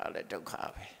ဒုက္ခလည်းဒုက္ခ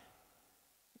ပဲ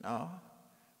နော်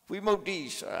ဝိမု ക്തി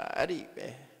ဆိုတာအဲ့ဒီပဲ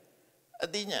အ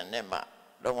သိဉာဏ်နဲ့မှ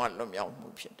လုံးဝလွတ်မြောက်မှု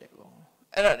ဖြစ်တယ်ပေါ့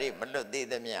အဲ့ဒါတွေမလွတ်သေး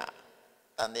သမျှ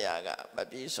တန်တရားကမ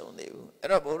ပြည့်စုံသေးဘူးအဲ့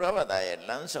တော့ဘုရားဘာသာရဲ့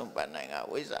လမ်းဆုံးပန်းနိုင်က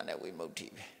ဝိဇ္ဇာနဲ့ဝိမု ക്തി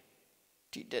ပဲ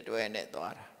ဒီတတွဲနဲ့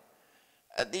သွားတာ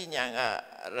အသိဉာဏ်က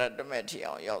ရတ္တမဲ့ထီ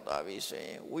အောင်ရောက်သွားပြီဆိုရ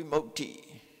င်ဝိမု ക്തി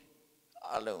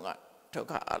အလုံးကဒုက္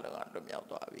ခအလုံးကလွတ်မြောက်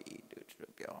သွားပြီ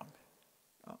လို့ပြောရမယ်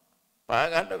နော်ဘာ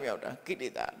ကလွတ်မြောက်တာကိလေ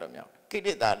သာလွတ်မြောက်ကိ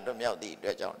လေသာလွတ်မြောက်သည့်အတွ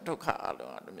က်ကြောင့်ဒုက္ခအ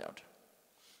လုံးကလွတ်မြောက်တာ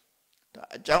ဒါ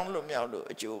အကြောင်းလွတ်မြောက်လို့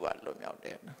အကျိုးပါလွတ်မြောက်တ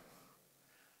ယ်နော်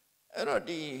အဲ့တော့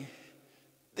ဒီ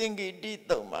သင်္ကေတိ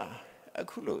သုံးပါအ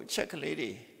ခုလို့ချက်ကလေး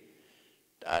တွေ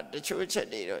ဒါတချို့ချက်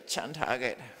တွေတော့ခြံထား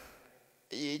ခဲ့တာ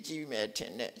အရေးကြီးမယ်ထ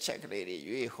င်တဲ့ချက်ကလေးတွေ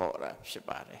ရွေးဟောတာဖြစ်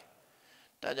ပါတယ်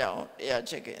ဒါကြောင့်တရား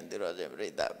ချက်ခင်သူတော်စင်ပြိ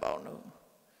ဿအပေါင်းတို့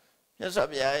မြတ်စွာ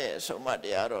ဘုရားရဲ့အဆုံးအမတ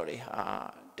ရားတော်တွေဟာ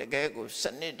တကယ်ကိုစ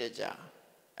နစ်တကျ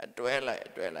အတွဲလို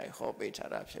က်ဟောပေး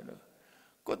ထားတာဖြစ်လို့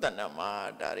ကိုယ်တဏ္ဍမှာ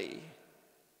ဒါတွေ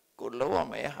ကိုလုံးဝ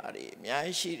မဲ့ဟာတွေအများ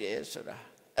ကြီးရှိတယ်ဆိုတာ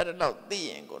အဲ့ဒါတော့သိ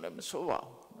ရင်ကိုလည်းမဆိုးပါ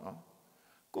ဘူးနော်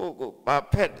ကိုဘာ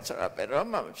ဖက်ဆိုတာဘယ်တော့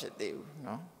မှမဖြစ်သေးဘူး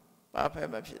နော်ဘာဖက်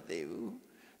မဖြစ်သေးဘူး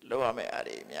လုံးဝမဲ့အား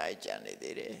တွေအများကြီးကြံနေ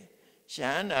သေးတယ်ယ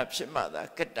န္တာဖြစ်မှသာ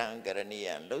ကတံကရဏီ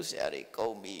ယံလှုပ်ရှားတွေကု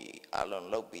န်ပြီးအလုံး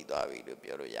လှုပ်ပြီးသွားပြီလို့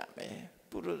ပြောလို့ရမယ်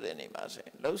ပုရုဇဉ်နေမှာဆိုရ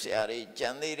င်လှုပ်ရှားတွေကြံ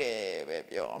သေးတယ်ပဲ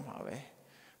ပြောအောင်ပါပဲ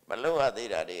မလှုပ်ရသေး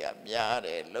တာတွေကများတ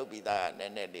ယ်လှုပ်ပြီးသားကန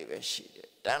ည်းနည်းလေးပဲရှိတယ်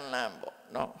တန်းလန်းပေါ့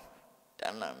နော်တ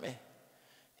န်းလန်းပဲ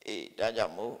အေးဒါကြော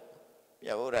င့်မို့မြ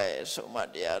တ်ဗုဒ္ဓရဲ့ဆုံးမ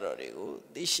တရားတော်တွေကို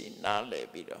သိရှိနားလည်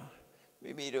ပြီးတော့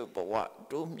မိမိတို့ဘဝ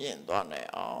တိုးမြင့်သွားနိုင်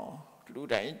အောင်လူ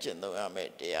တိုင်းကျင့်သုံးရမ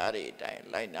ယ့်တရားတွေအတိုင်း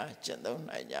လိုက်နာကျင့်သုံး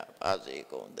နိုင်ကြပါစေ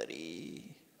ကုန်သတ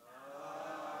ည်း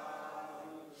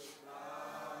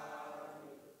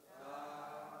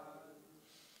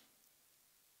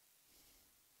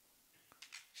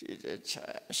ရှိတဲ့ချာ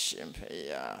ရှင်ဖေ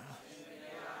ယ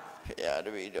ဖရာတ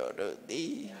ပည့်တော်တို့သ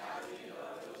ည်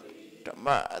ဓမ္မ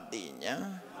အတိညာ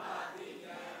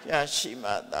ရရှိ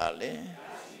မှသာလျှင်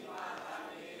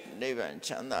နိဗ္ဗာန်ချ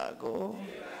မ်းသာကို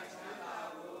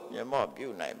မျက်မှောက်ပြု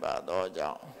နိုင်ပါသော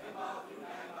ကြောင့်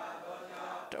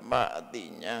ဓမ္မအတိ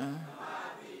ညာ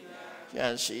ရ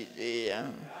ရှိစေရန်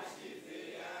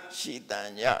ရှိတန်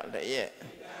ကြလျက်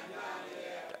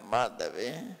ဓမ္မတပ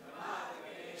င်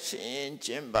ရှင်ရင်ချ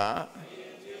င်းပါ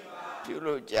ပြု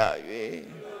လုပ်ကြ၍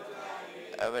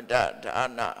အဝဒဒါ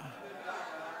န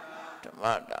ဓမ္မ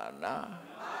ဒါန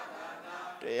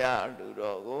တရားလူ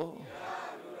တော်ကို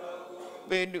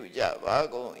ပေးလူကြပါ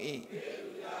ကုန်၏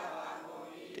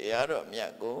တရားတော်မြ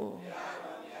တ်ကို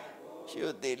ရှု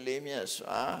သိလေးမြတ်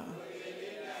စွာ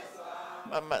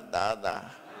မမတ်သားသာ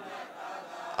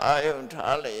အာယုန်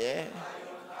ထားလျက်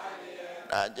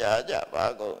နာကြားကြပါ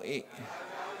ကုန်၏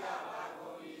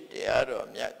တရားတော်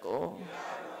မြတ်ကို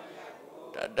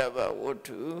တတ္တဗဝတ္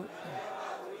ထု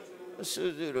အစု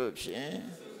စုတို့ဖြင့်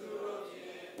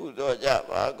ပူဇော်ကြ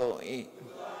ပါကုန်၏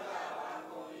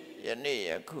ယနေ့ယ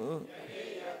ခု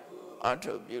အ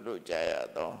ထုပြုလို့ကြရ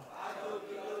သော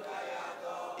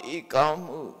ဤကောင်း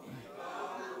မှု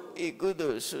ဤကု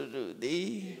သိုလ်စုစုသ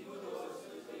ည်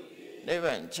နိဗ္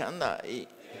ဗာန်ချမ်းသာ၏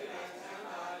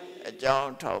အကြော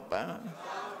င်းထောက်ပံ့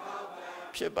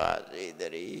ဖြစ်ပါစေတ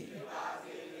ည်း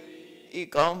ဤ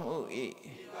ကောင်းမှုဤ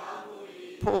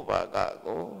ဖို့ပါက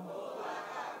ကို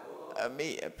အမိ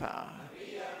အဖာ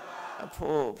အ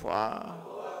ဖို့ဖွာ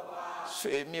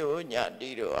ဆွေမျိုးညတိ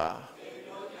တို့အား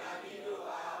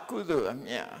ကုသိုလ်အ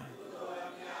မြတ်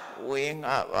ဝေ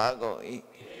ငှပါကုန်၏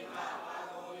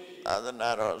သာသနာ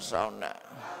တော်ဆောင်နှင့်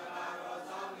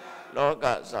လောက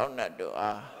ဆောင်နှင့်တို့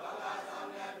အား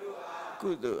ကု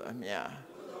သိုလ်အမြတ်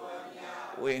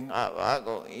ဝေငှပါ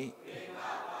ကုန်၏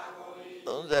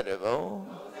30ဘုံ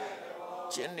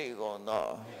ချင်းဤကုန်သော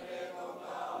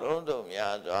လုံးစုံ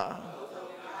များစွာ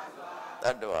တ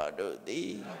တ္တဝါတို့သ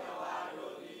ည်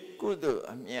ကုသိုလ်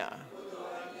အမြတ်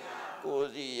ကိုယ်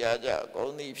စီရကြကု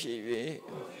န်သည်ဖြစ်၍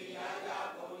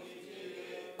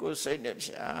ကိုယ်စိတ်နှ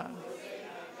ဖြာ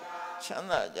ချမ်း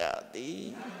သာကြသည်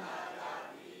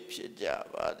ဖြစ်ကြ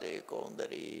ပါစေကုန်သ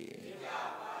တည်း